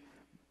week.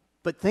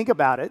 But think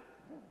about it.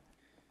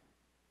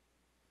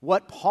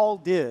 What Paul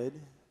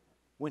did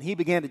when he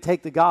began to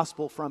take the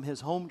gospel from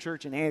his home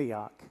church in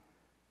Antioch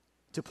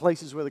to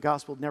places where the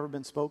gospel had never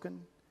been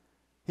spoken.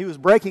 He was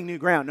breaking new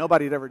ground.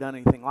 Nobody had ever done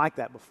anything like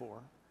that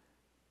before.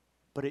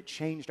 But it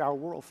changed our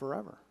world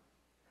forever.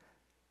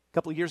 A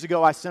couple of years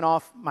ago, I sent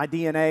off my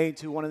DNA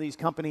to one of these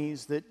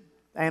companies that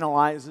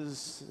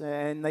analyzes,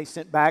 and they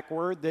sent back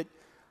word that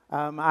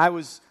I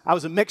was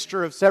a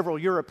mixture of several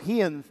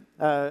European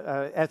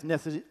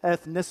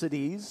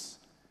ethnicities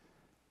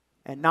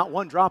and not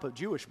one drop of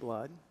Jewish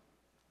blood.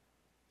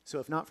 So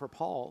if not for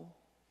Paul,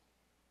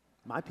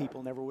 my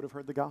people never would have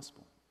heard the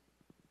gospel.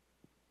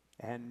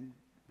 And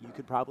You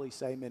could probably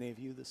say, many of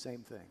you, the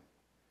same thing.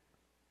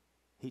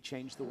 He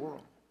changed the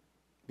world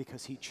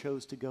because he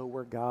chose to go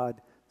where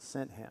God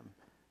sent him.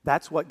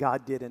 That's what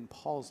God did in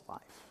Paul's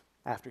life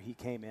after he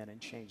came in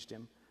and changed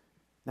him.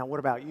 Now, what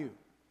about you?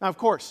 Now, of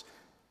course,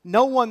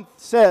 no one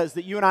says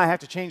that you and I have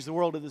to change the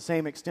world to the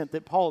same extent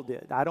that Paul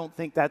did. I don't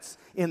think that's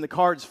in the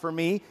cards for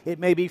me. It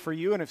may be for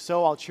you, and if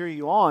so, I'll cheer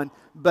you on.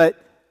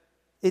 But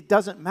it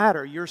doesn't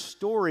matter. Your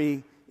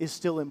story is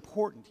still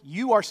important.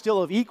 You are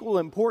still of equal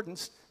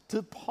importance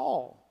to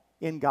Paul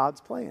in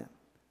God's plan.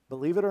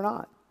 Believe it or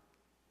not.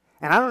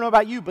 And I don't know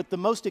about you, but the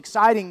most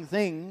exciting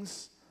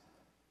things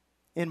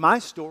in my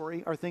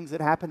story are things that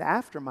happened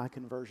after my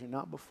conversion,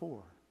 not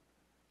before.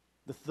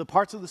 The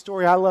parts of the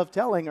story I love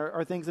telling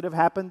are things that have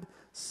happened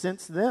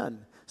since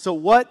then. So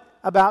what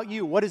about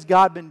you? What has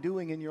God been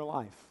doing in your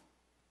life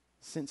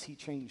since he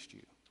changed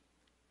you?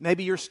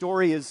 Maybe your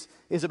story is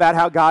about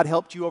how God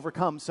helped you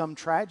overcome some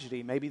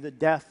tragedy, maybe the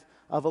death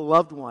of a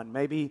loved one,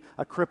 maybe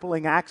a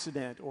crippling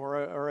accident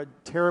or a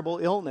terrible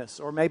illness,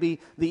 or maybe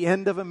the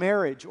end of a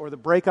marriage or the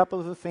breakup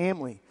of a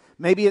family.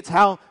 Maybe it's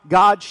how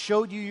God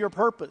showed you your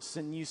purpose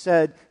and you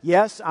said,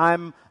 yes,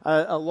 I'm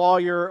a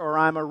lawyer, or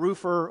I'm a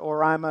roofer,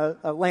 or I'm a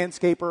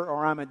landscaper,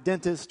 or I'm a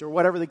dentist, or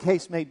whatever the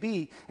case may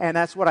be, and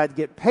that's what I'd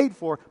get paid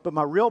for. But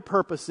my real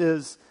purpose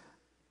is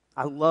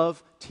I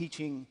love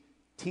teaching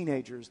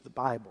teenagers the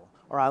Bible,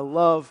 or I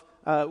love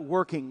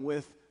working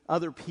with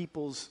other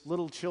people's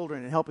little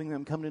children and helping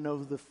them come to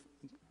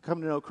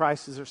know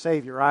Christ as their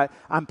Savior.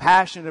 I'm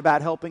passionate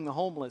about helping the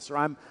homeless, or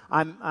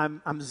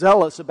I'm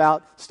zealous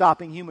about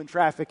stopping human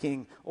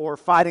trafficking or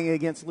fighting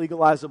against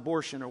legalized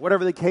abortion, or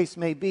whatever the case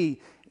may be.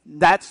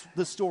 That's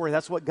the story.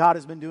 That's what God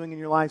has been doing in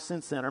your life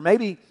since then. Or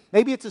maybe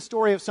it's a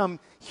story of some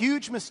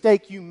huge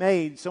mistake you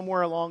made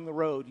somewhere along the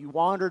road. You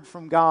wandered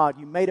from God.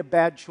 You made a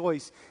bad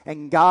choice,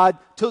 and God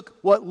took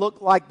what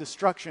looked like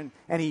destruction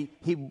and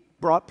He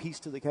brought peace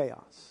to the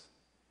chaos.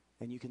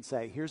 And you can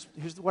say, here's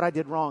what I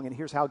did wrong, and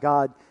here's how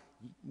God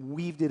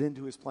weaved it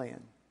into His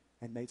plan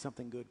and made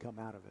something good come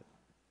out of it.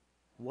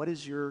 What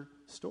is your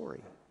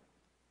story?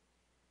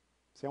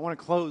 See, I want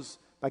to close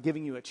by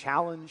giving you a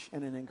challenge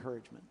and an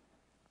encouragement.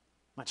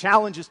 My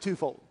challenge is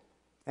twofold,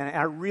 and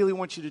I really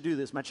want you to do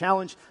this. My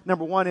challenge,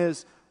 number one,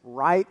 is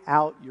write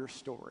out your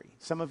story.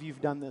 Some of you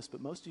have done this,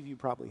 but most of you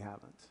probably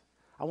haven't.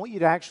 I want you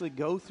to actually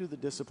go through the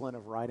discipline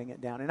of writing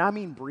it down, and I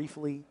mean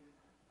briefly,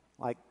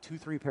 like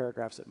 2-3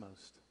 paragraphs at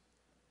most.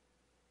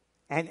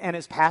 And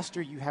as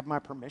pastor, you have my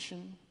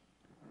permission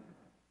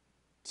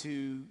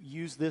to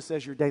use this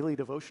as your daily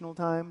devotional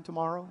time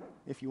tomorrow,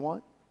 if you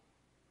want.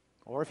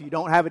 Or if you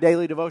don't have a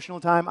daily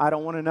devotional time, I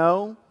don't want to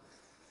know.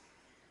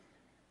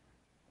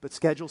 But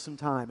schedule some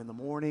time in the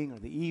morning or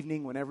the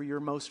evening, whenever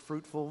you're most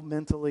fruitful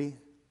mentally,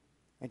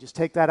 and just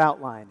take that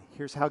outline.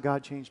 Here's how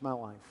God changed my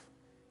life.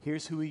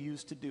 Here's who He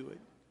used to do it.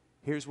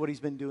 Here's what He's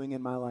been doing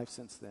in my life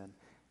since then.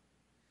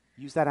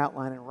 Use that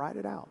outline and write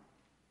it out.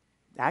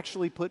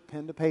 Actually put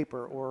pen to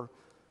paper or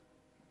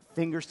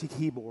fingers to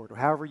keyboard, or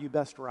however you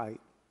best write,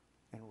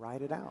 and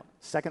write it out.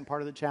 Second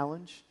part of the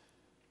challenge,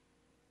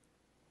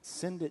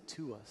 send it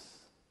to us.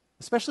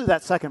 Especially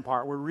that second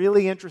part. We're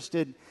really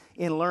interested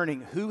in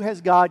learning who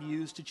has God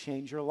used to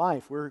change your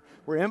life. We're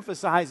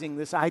emphasizing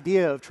this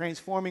idea of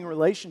transforming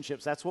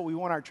relationships. That's what we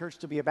want our church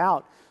to be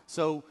about.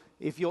 So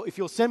if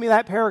you'll send me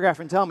that paragraph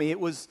and tell me it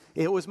was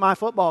my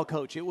football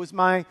coach, it was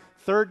my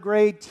third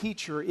grade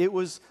teacher, it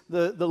was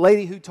the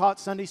lady who taught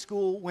Sunday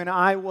school when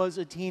I was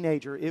a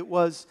teenager, it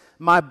was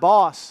my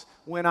boss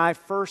when I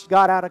first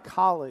got out of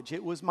college,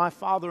 it was my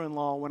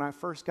father-in-law when I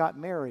first got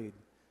married.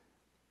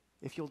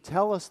 If you'll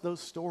tell us those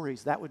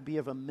stories, that would be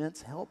of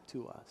immense help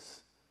to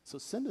us. So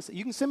send us.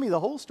 You can send me the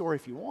whole story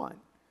if you want,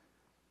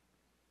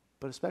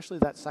 but especially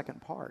that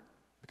second part,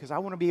 because I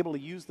want to be able to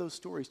use those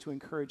stories to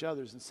encourage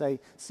others and say,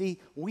 see,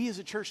 we as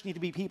a church need to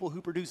be people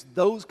who produce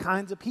those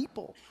kinds of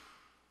people.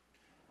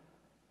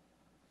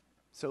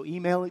 So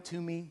email it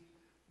to me,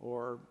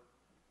 or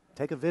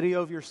take a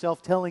video of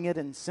yourself telling it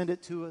and send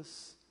it to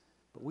us.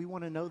 But we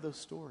want to know those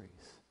stories.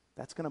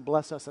 That's going to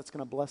bless us. That's going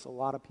to bless a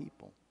lot of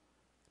people.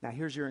 Now,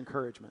 here's your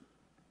encouragement.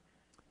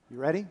 You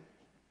ready?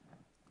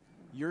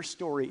 Your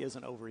story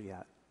isn't over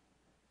yet.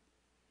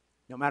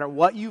 No matter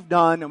what you've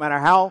done, no matter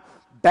how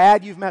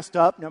bad you've messed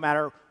up, no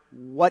matter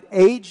what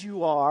age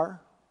you are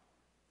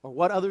or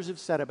what others have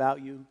said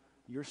about you,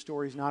 your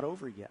story's not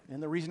over yet.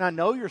 And the reason I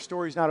know your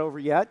story's not over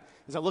yet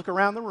is I look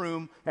around the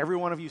room, every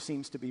one of you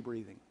seems to be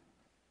breathing.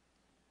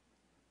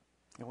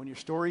 And when your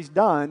story's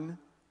done,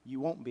 you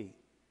won't be.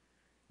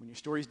 When your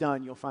story's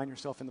done, you'll find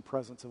yourself in the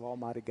presence of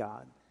Almighty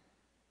God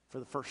for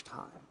the first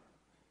time.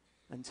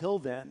 Until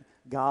then,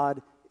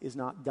 God is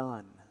not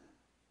done.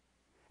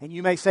 And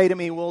you may say to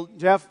me, well,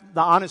 Jeff,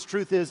 the honest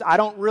truth is I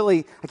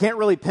can't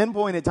really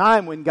pinpoint a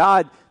time when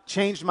God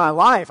changed my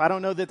life. I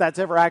don't know that that's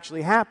ever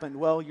actually happened.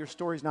 Well, your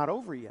story's not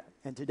over yet.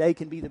 And today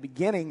can be the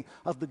beginning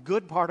of the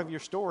good part of your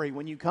story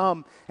when you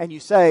come and you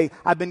say,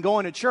 I've been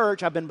going to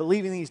church, I've been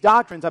believing these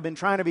doctrines, I've been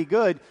trying to be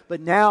good,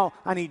 but now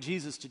I need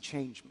Jesus to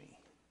change me.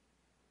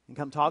 And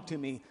come talk to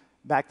me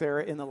back there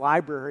in the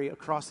library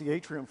across the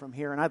atrium from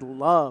here, and I'd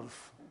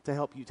love to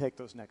help you take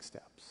those next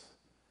steps.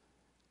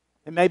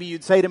 And maybe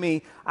you'd say to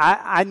me,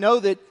 I know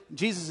that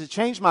Jesus has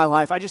changed my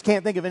life. I just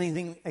can't think of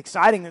anything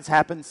exciting that's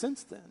happened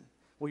since then.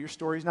 Well, your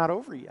story's not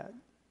over yet.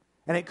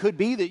 And it could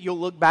be that you'll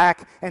look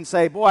back and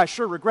say, boy, I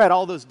sure regret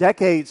all those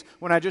decades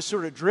when I just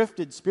sort of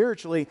drifted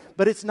spiritually,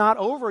 but it's not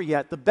over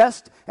yet. The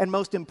best and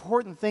most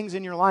important things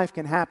in your life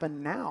can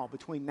happen now,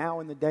 between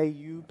now and the day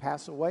you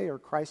pass away or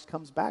Christ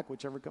comes back,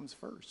 whichever comes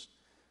first.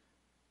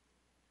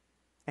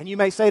 And you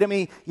may say to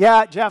me,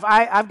 yeah, Jeff,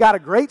 I've got a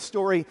great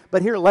story,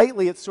 but here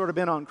lately it's sort of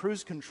been on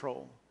cruise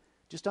control.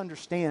 Just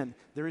understand,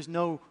 there is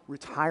no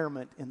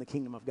retirement in the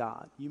kingdom of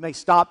God. You may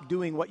stop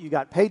doing what you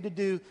got paid to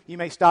do. You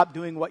may stop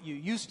doing what you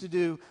used to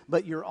do,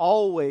 but you're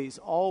always,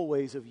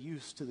 always of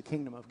use to the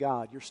kingdom of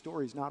God. Your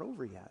story's not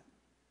over yet.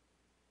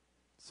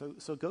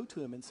 So go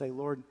to Him and say,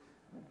 Lord,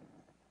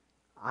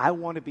 I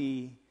want to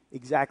be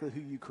exactly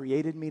who you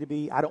created me to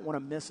be. I don't want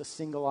to miss a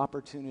single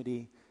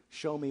opportunity.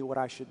 Show me what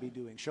I should be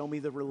doing. Show me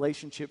the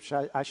relationships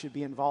I should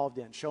be involved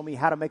in. Show me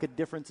how to make a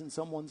difference in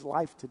someone's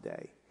life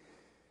today.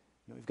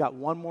 We've got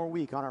one more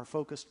week on our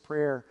focused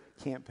prayer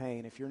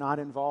campaign. If you're not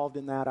involved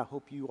in that, I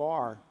hope you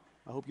are.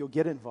 I hope you'll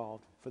get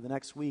involved for the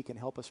next week and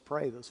help us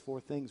pray those 4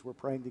 things we're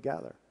praying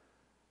together.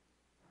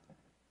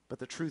 But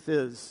the truth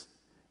is,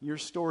 your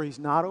story's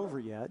not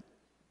over yet,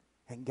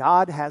 and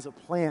God has a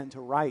plan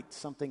to write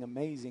something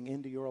amazing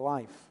into your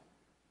life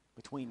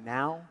between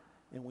now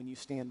and when you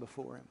stand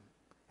before Him.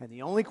 And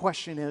the only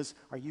question is,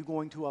 are you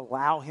going to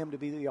allow Him to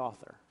be the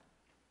author?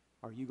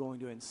 Or are you going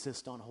to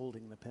insist on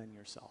holding the pen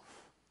yourself?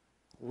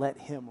 Let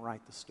Him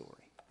write the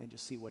story and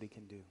just see what He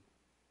can do.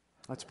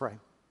 Let's pray.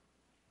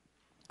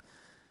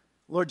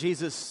 Lord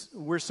Jesus,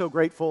 we're so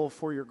grateful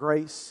for your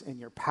grace and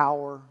your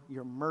power,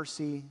 your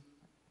mercy,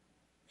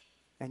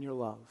 and your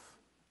love.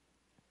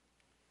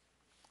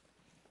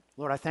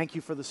 Lord, I thank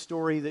you for the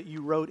story that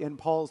you wrote in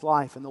Paul's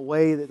life and the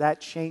way that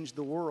that changed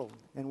the world,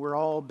 and we're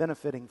all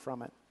benefiting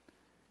from it.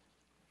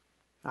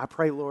 I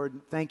pray,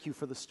 Lord, thank you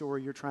for the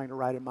story you're trying to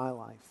write in my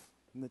life,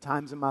 and the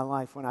times in my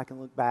life when I can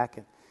look back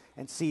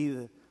and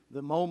see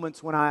the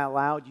moments when I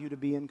allowed you to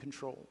be in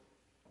control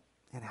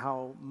and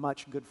how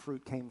much good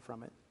fruit came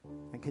from it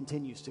and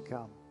continues to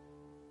come.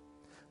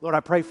 Lord, I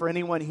pray for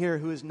anyone here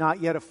who is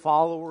not yet a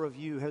follower of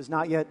you, has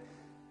not yet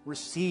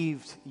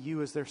received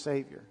you as their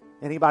Savior.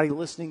 Anybody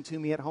listening to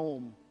me at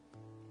home,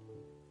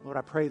 Lord,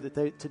 I pray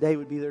that today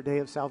would be their day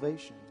of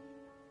salvation.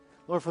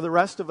 Lord, for the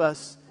rest of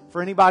us,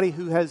 for anybody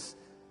who's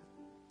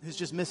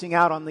just missing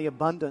out on the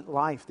abundant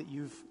life that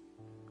you've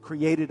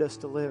created us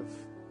to live,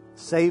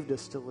 saved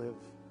us to live,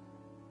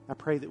 I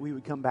pray that we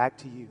would come back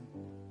to you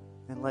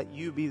and let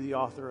you be the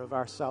author of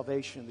our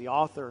salvation, the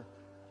author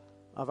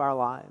of our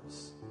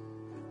lives.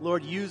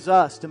 Lord, use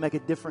us to make a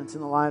difference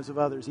in the lives of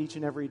others each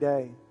and every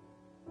day.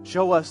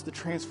 Show us the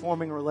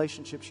transforming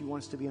relationships you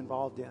want us to be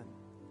involved in.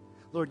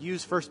 Lord,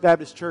 use First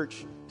Baptist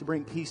Church to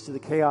bring peace to the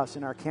chaos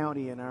in our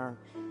county and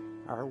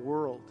our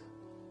world.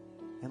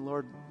 And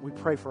Lord, we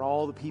pray for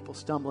all the people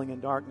stumbling in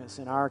darkness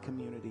in our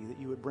community,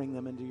 that you would bring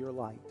them into your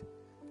light.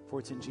 For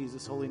it's in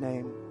Jesus' holy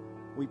name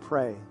we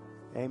pray.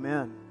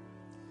 Amen.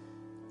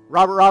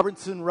 Robert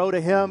Robertson wrote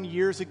a hymn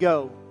years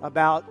ago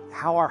about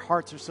how our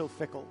hearts are so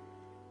fickle.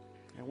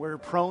 And we're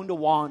prone to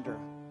wander,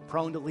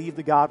 prone to leave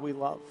the God we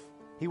love.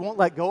 He won't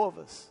let go of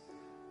us.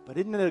 But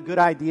isn't it a good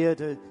idea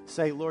to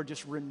say, Lord,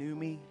 just renew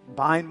me,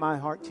 bind my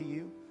heart to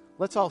you?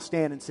 Let's all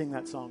stand and sing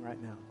that song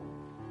right now.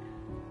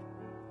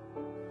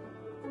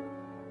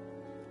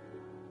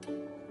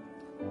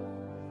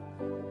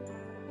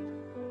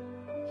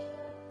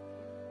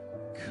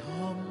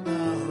 Come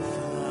thou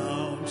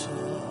fount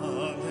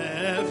of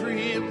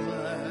every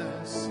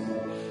blessing,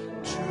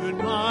 tune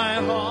my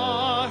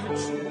heart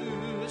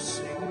to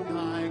sing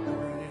thy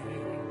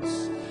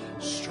grace.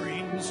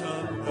 Streams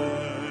of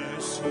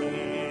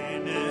mercy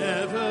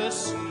never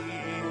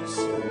cease,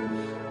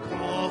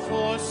 call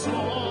for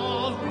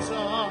songs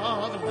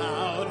of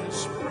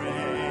loudest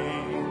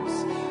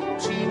praise.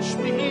 Teach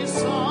me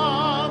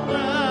some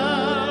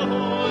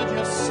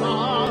melodious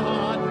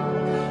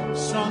song,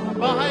 sung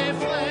by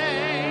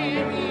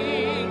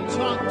flaming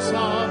tongues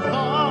of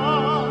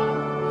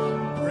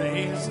love.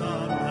 Praise the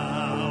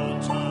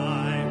mount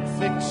I'm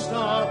fixed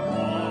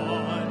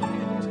upon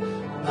it,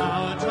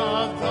 mount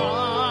of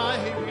thy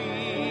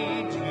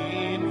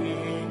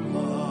redeeming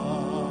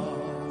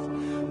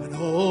love. And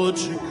hold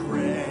to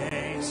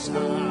grace,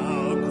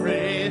 how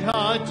great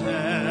a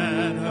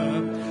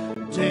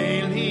debtor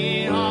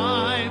daily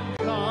I'm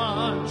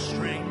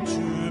constrained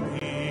to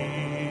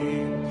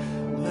be.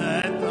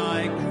 Let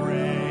thy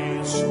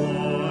grace,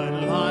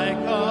 Lord, like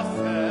a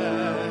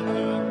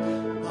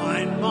fetter,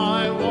 bind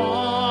my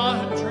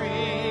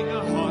wandering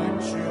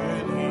heart to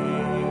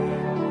thee.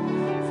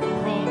 For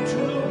prone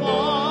to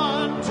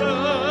wander,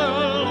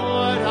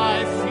 Lord,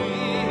 I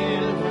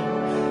feel,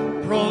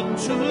 prone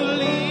to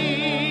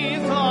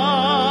leave the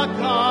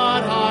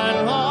God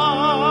I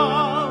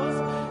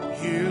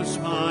love. You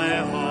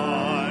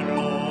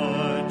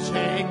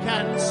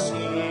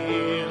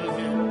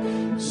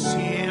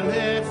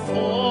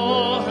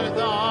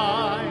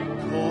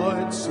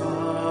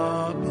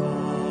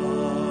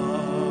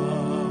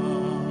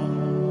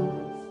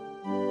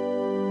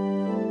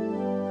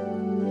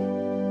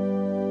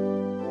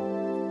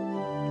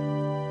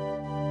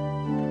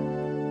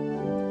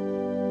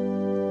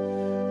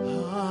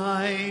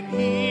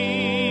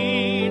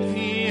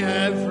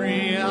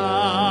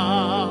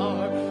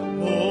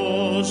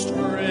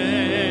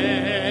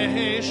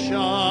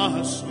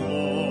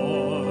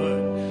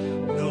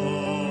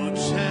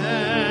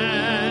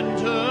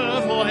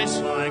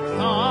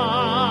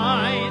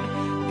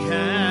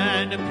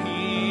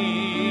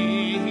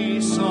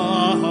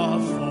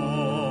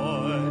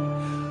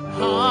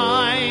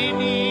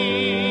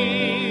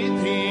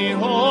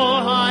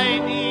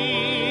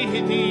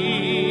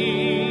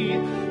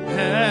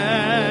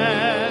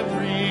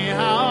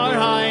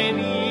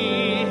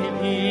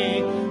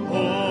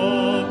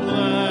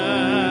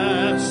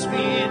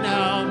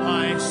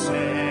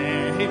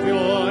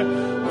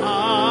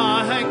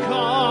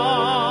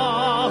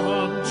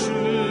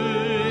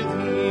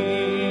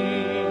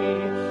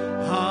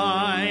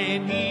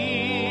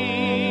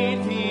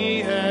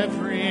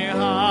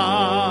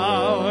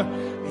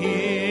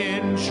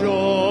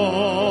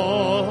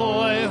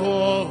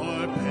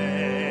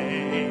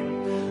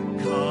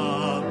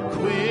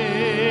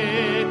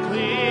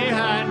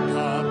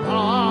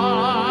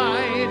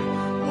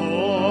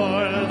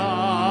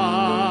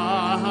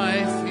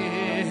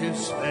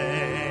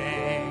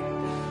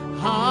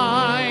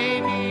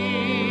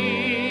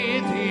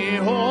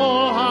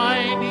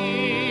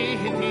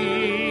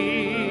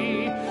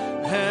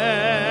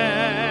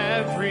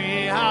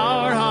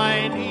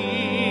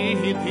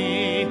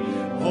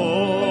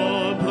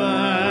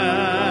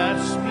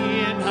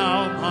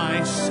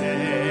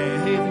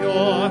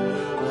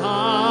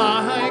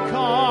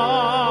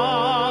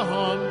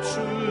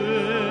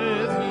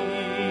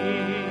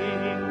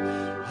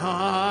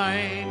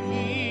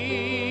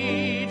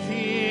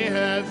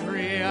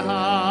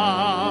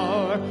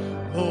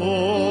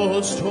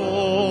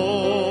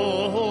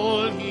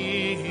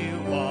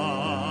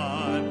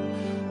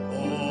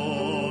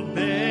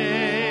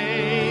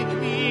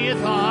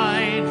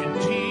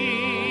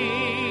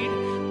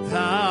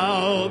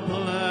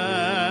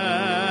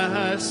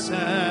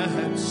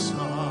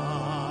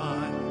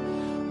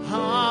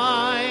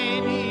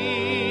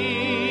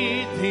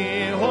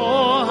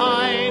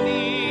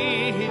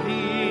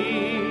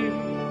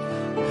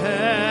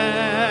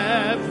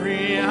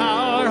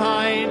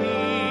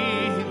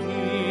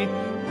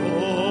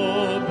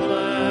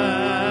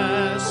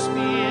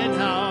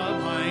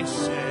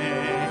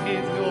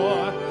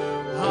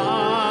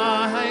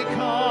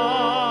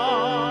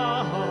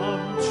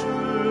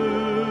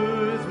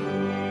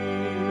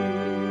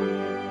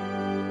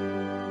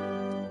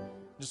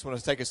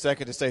want to take a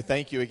second to say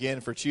thank you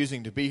again for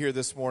choosing to be here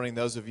this morning.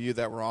 Those of you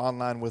that were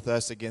online with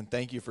us, again,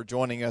 thank you for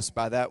joining us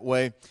by that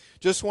way.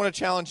 Just want to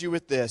challenge you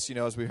with this. You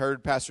know, as we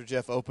heard Pastor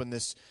Jeff open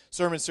this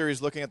sermon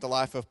series looking at the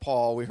life of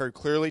Paul, we heard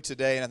clearly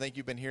today, and I think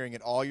you've been hearing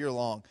it all year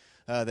long,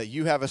 that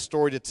you have a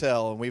story to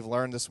tell. And we've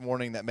learned this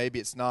morning that maybe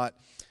it's not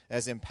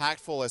as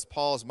impactful as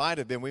Paul's might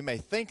have been. We may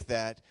think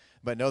that,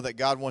 but know that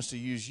God wants to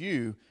use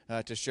you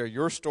to share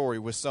your story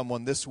with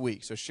someone this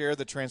week. So share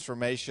the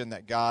transformation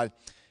that God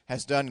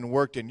has done and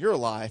worked in your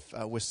life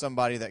with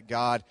somebody that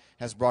God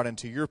has brought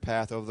into your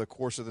path over the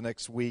course of the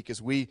next week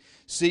as we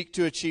seek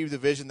to achieve the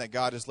vision that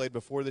God has laid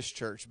before this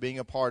church, being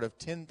a part of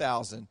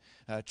 10,000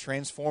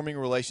 transforming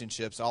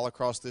relationships all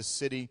across this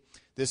city,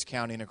 this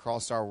county, and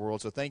across our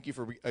world. So thank you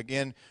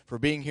again for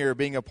being here,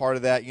 being a part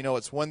of that. You know,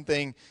 it's one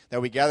thing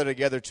that we gather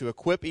together to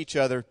equip each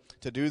other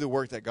to do the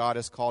work that God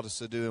has called us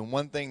to do. And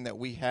one thing that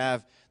we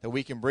have that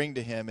we can bring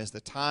to Him is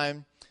the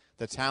time,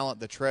 the talent,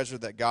 the treasure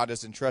that God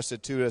has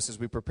entrusted to us. As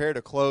we prepare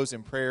to close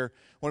in prayer,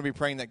 I want to be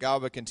praying that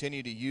God would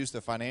continue to use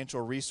the financial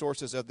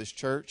resources of this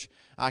church.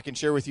 I can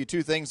share with you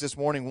two things this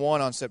morning.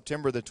 One, on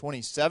September the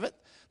 27th,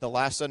 the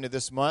last Sunday of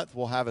this month,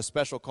 we'll have a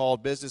special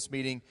called business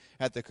meeting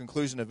at the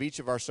conclusion of each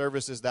of our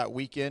services that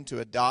weekend to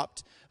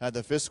adopt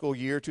the fiscal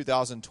year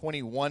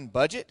 2021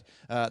 budget.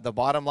 The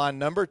bottom line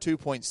number,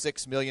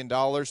 $2.6 million,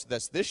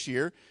 that's this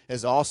year,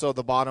 is also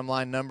the bottom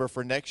line number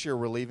for next year.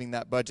 We're leaving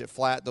that budget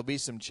flat. There'll be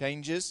some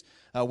changes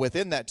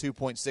within that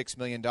 $2.6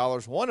 million,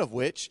 one of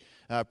which,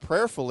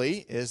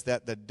 prayerfully, is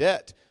that the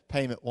debt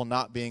payment will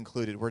not be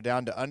included. We're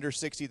down to under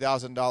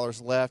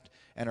 $60,000 left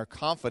and are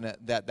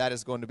confident that that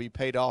is going to be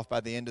paid off by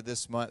the end of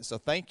this month. So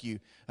thank you,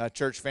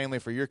 church family,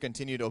 for your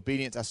continued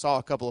obedience. I saw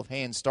a couple of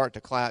hands start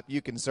to clap.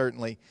 You can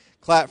certainly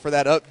clap for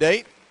that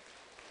update.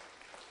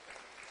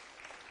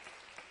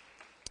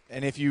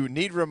 And if you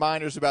need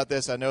reminders about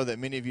this, I know that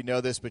many of you know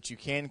this, but you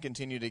can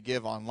continue to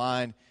give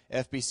online,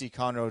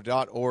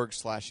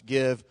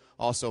 fbcconroe.org/give.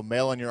 Also,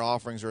 mail in your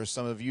offerings, or as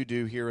some of you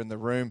do here in the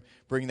room,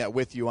 bring that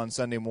with you on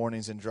Sunday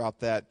mornings and drop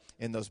that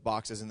in those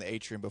boxes in the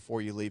atrium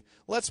before you leave.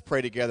 Let's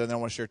pray together, and then I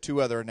want to share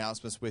two other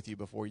announcements with you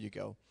before you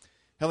go.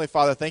 Heavenly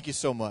Father, thank you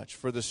so much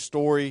for the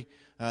story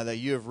that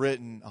you have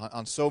written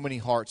on so many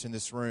hearts in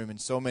this room and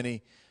so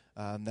many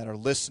that are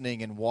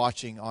listening and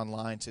watching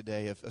online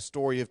today, of a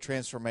story of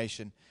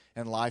transformation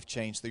and life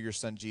change through your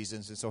Son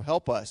Jesus. And so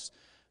help us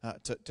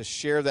to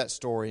share that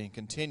story and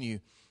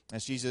continue,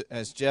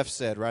 as Jeff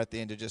said right at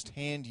the end, to just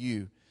hand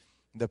you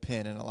the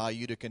pen and allow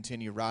you to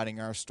continue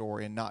writing our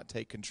story and not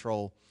take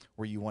control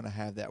where you want to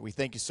have that. We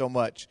thank you so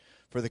much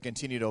for the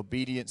continued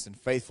obedience and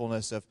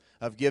faithfulness of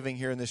giving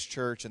here in this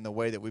church, and the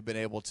way that we've been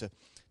able to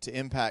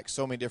impact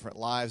so many different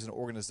lives and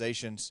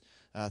organizations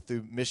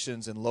through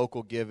missions and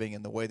local giving,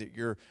 and the way that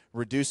you're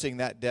reducing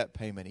that debt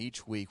payment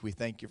each week. We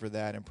thank you for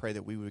that and pray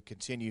that we would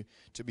continue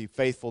to be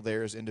faithful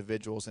there as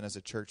individuals and as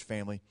a church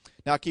family.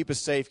 Now keep us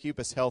safe, keep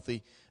us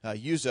healthy,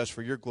 use us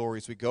for your glory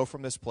as we go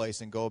from this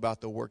place and go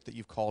about the work that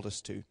you've called us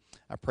to.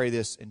 I pray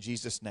this in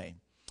Jesus'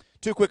 name.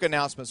 Two quick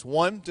announcements.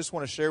 One, just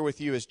want to share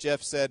with you, as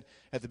Jeff said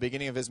at the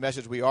beginning of his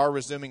message, we are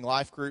resuming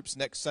life groups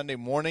next Sunday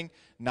morning,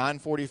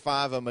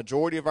 9:45. A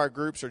majority of our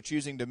groups are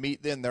choosing to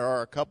meet then. There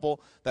are a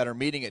couple that are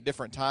meeting at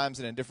different times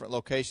and in different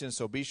locations,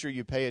 so be sure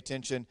you pay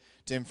attention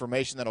to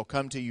information that will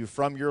come to you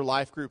from your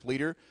life group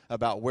leader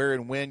about where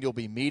and when you'll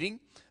be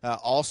meeting.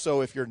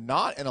 Also, if you're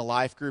not in a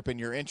life group and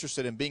you're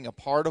interested in being a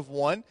part of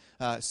one,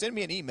 send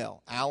me an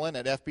email,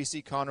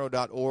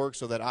 alan@fbcconroe.org,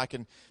 so that I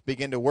can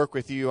begin to work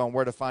with you on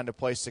where to find a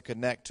place to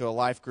connect to a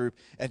life group.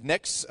 And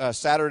next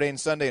Saturday and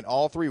Sunday in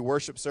all three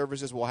worship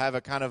services, we'll have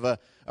a kind of a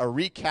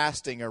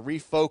recasting, a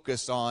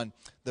refocus on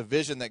the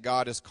vision that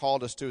God has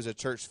called us to as a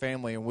church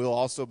family. And we'll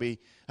also be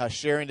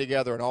sharing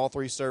together in all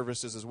three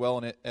services, as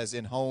well as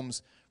in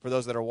homes for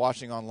those that are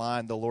watching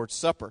online, the Lord's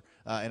Supper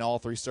in all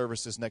three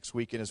services next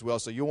weekend as well.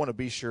 So you'll want to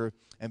be sure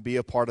and be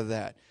a part of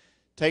that.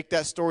 Take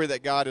that story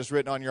that God has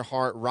written on your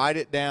heart, write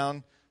it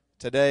down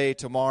today,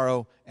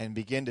 tomorrow, and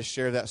begin to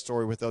share that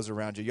story with those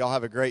around you. Y'all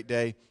have a great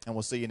day, and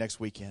we'll see you next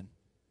weekend.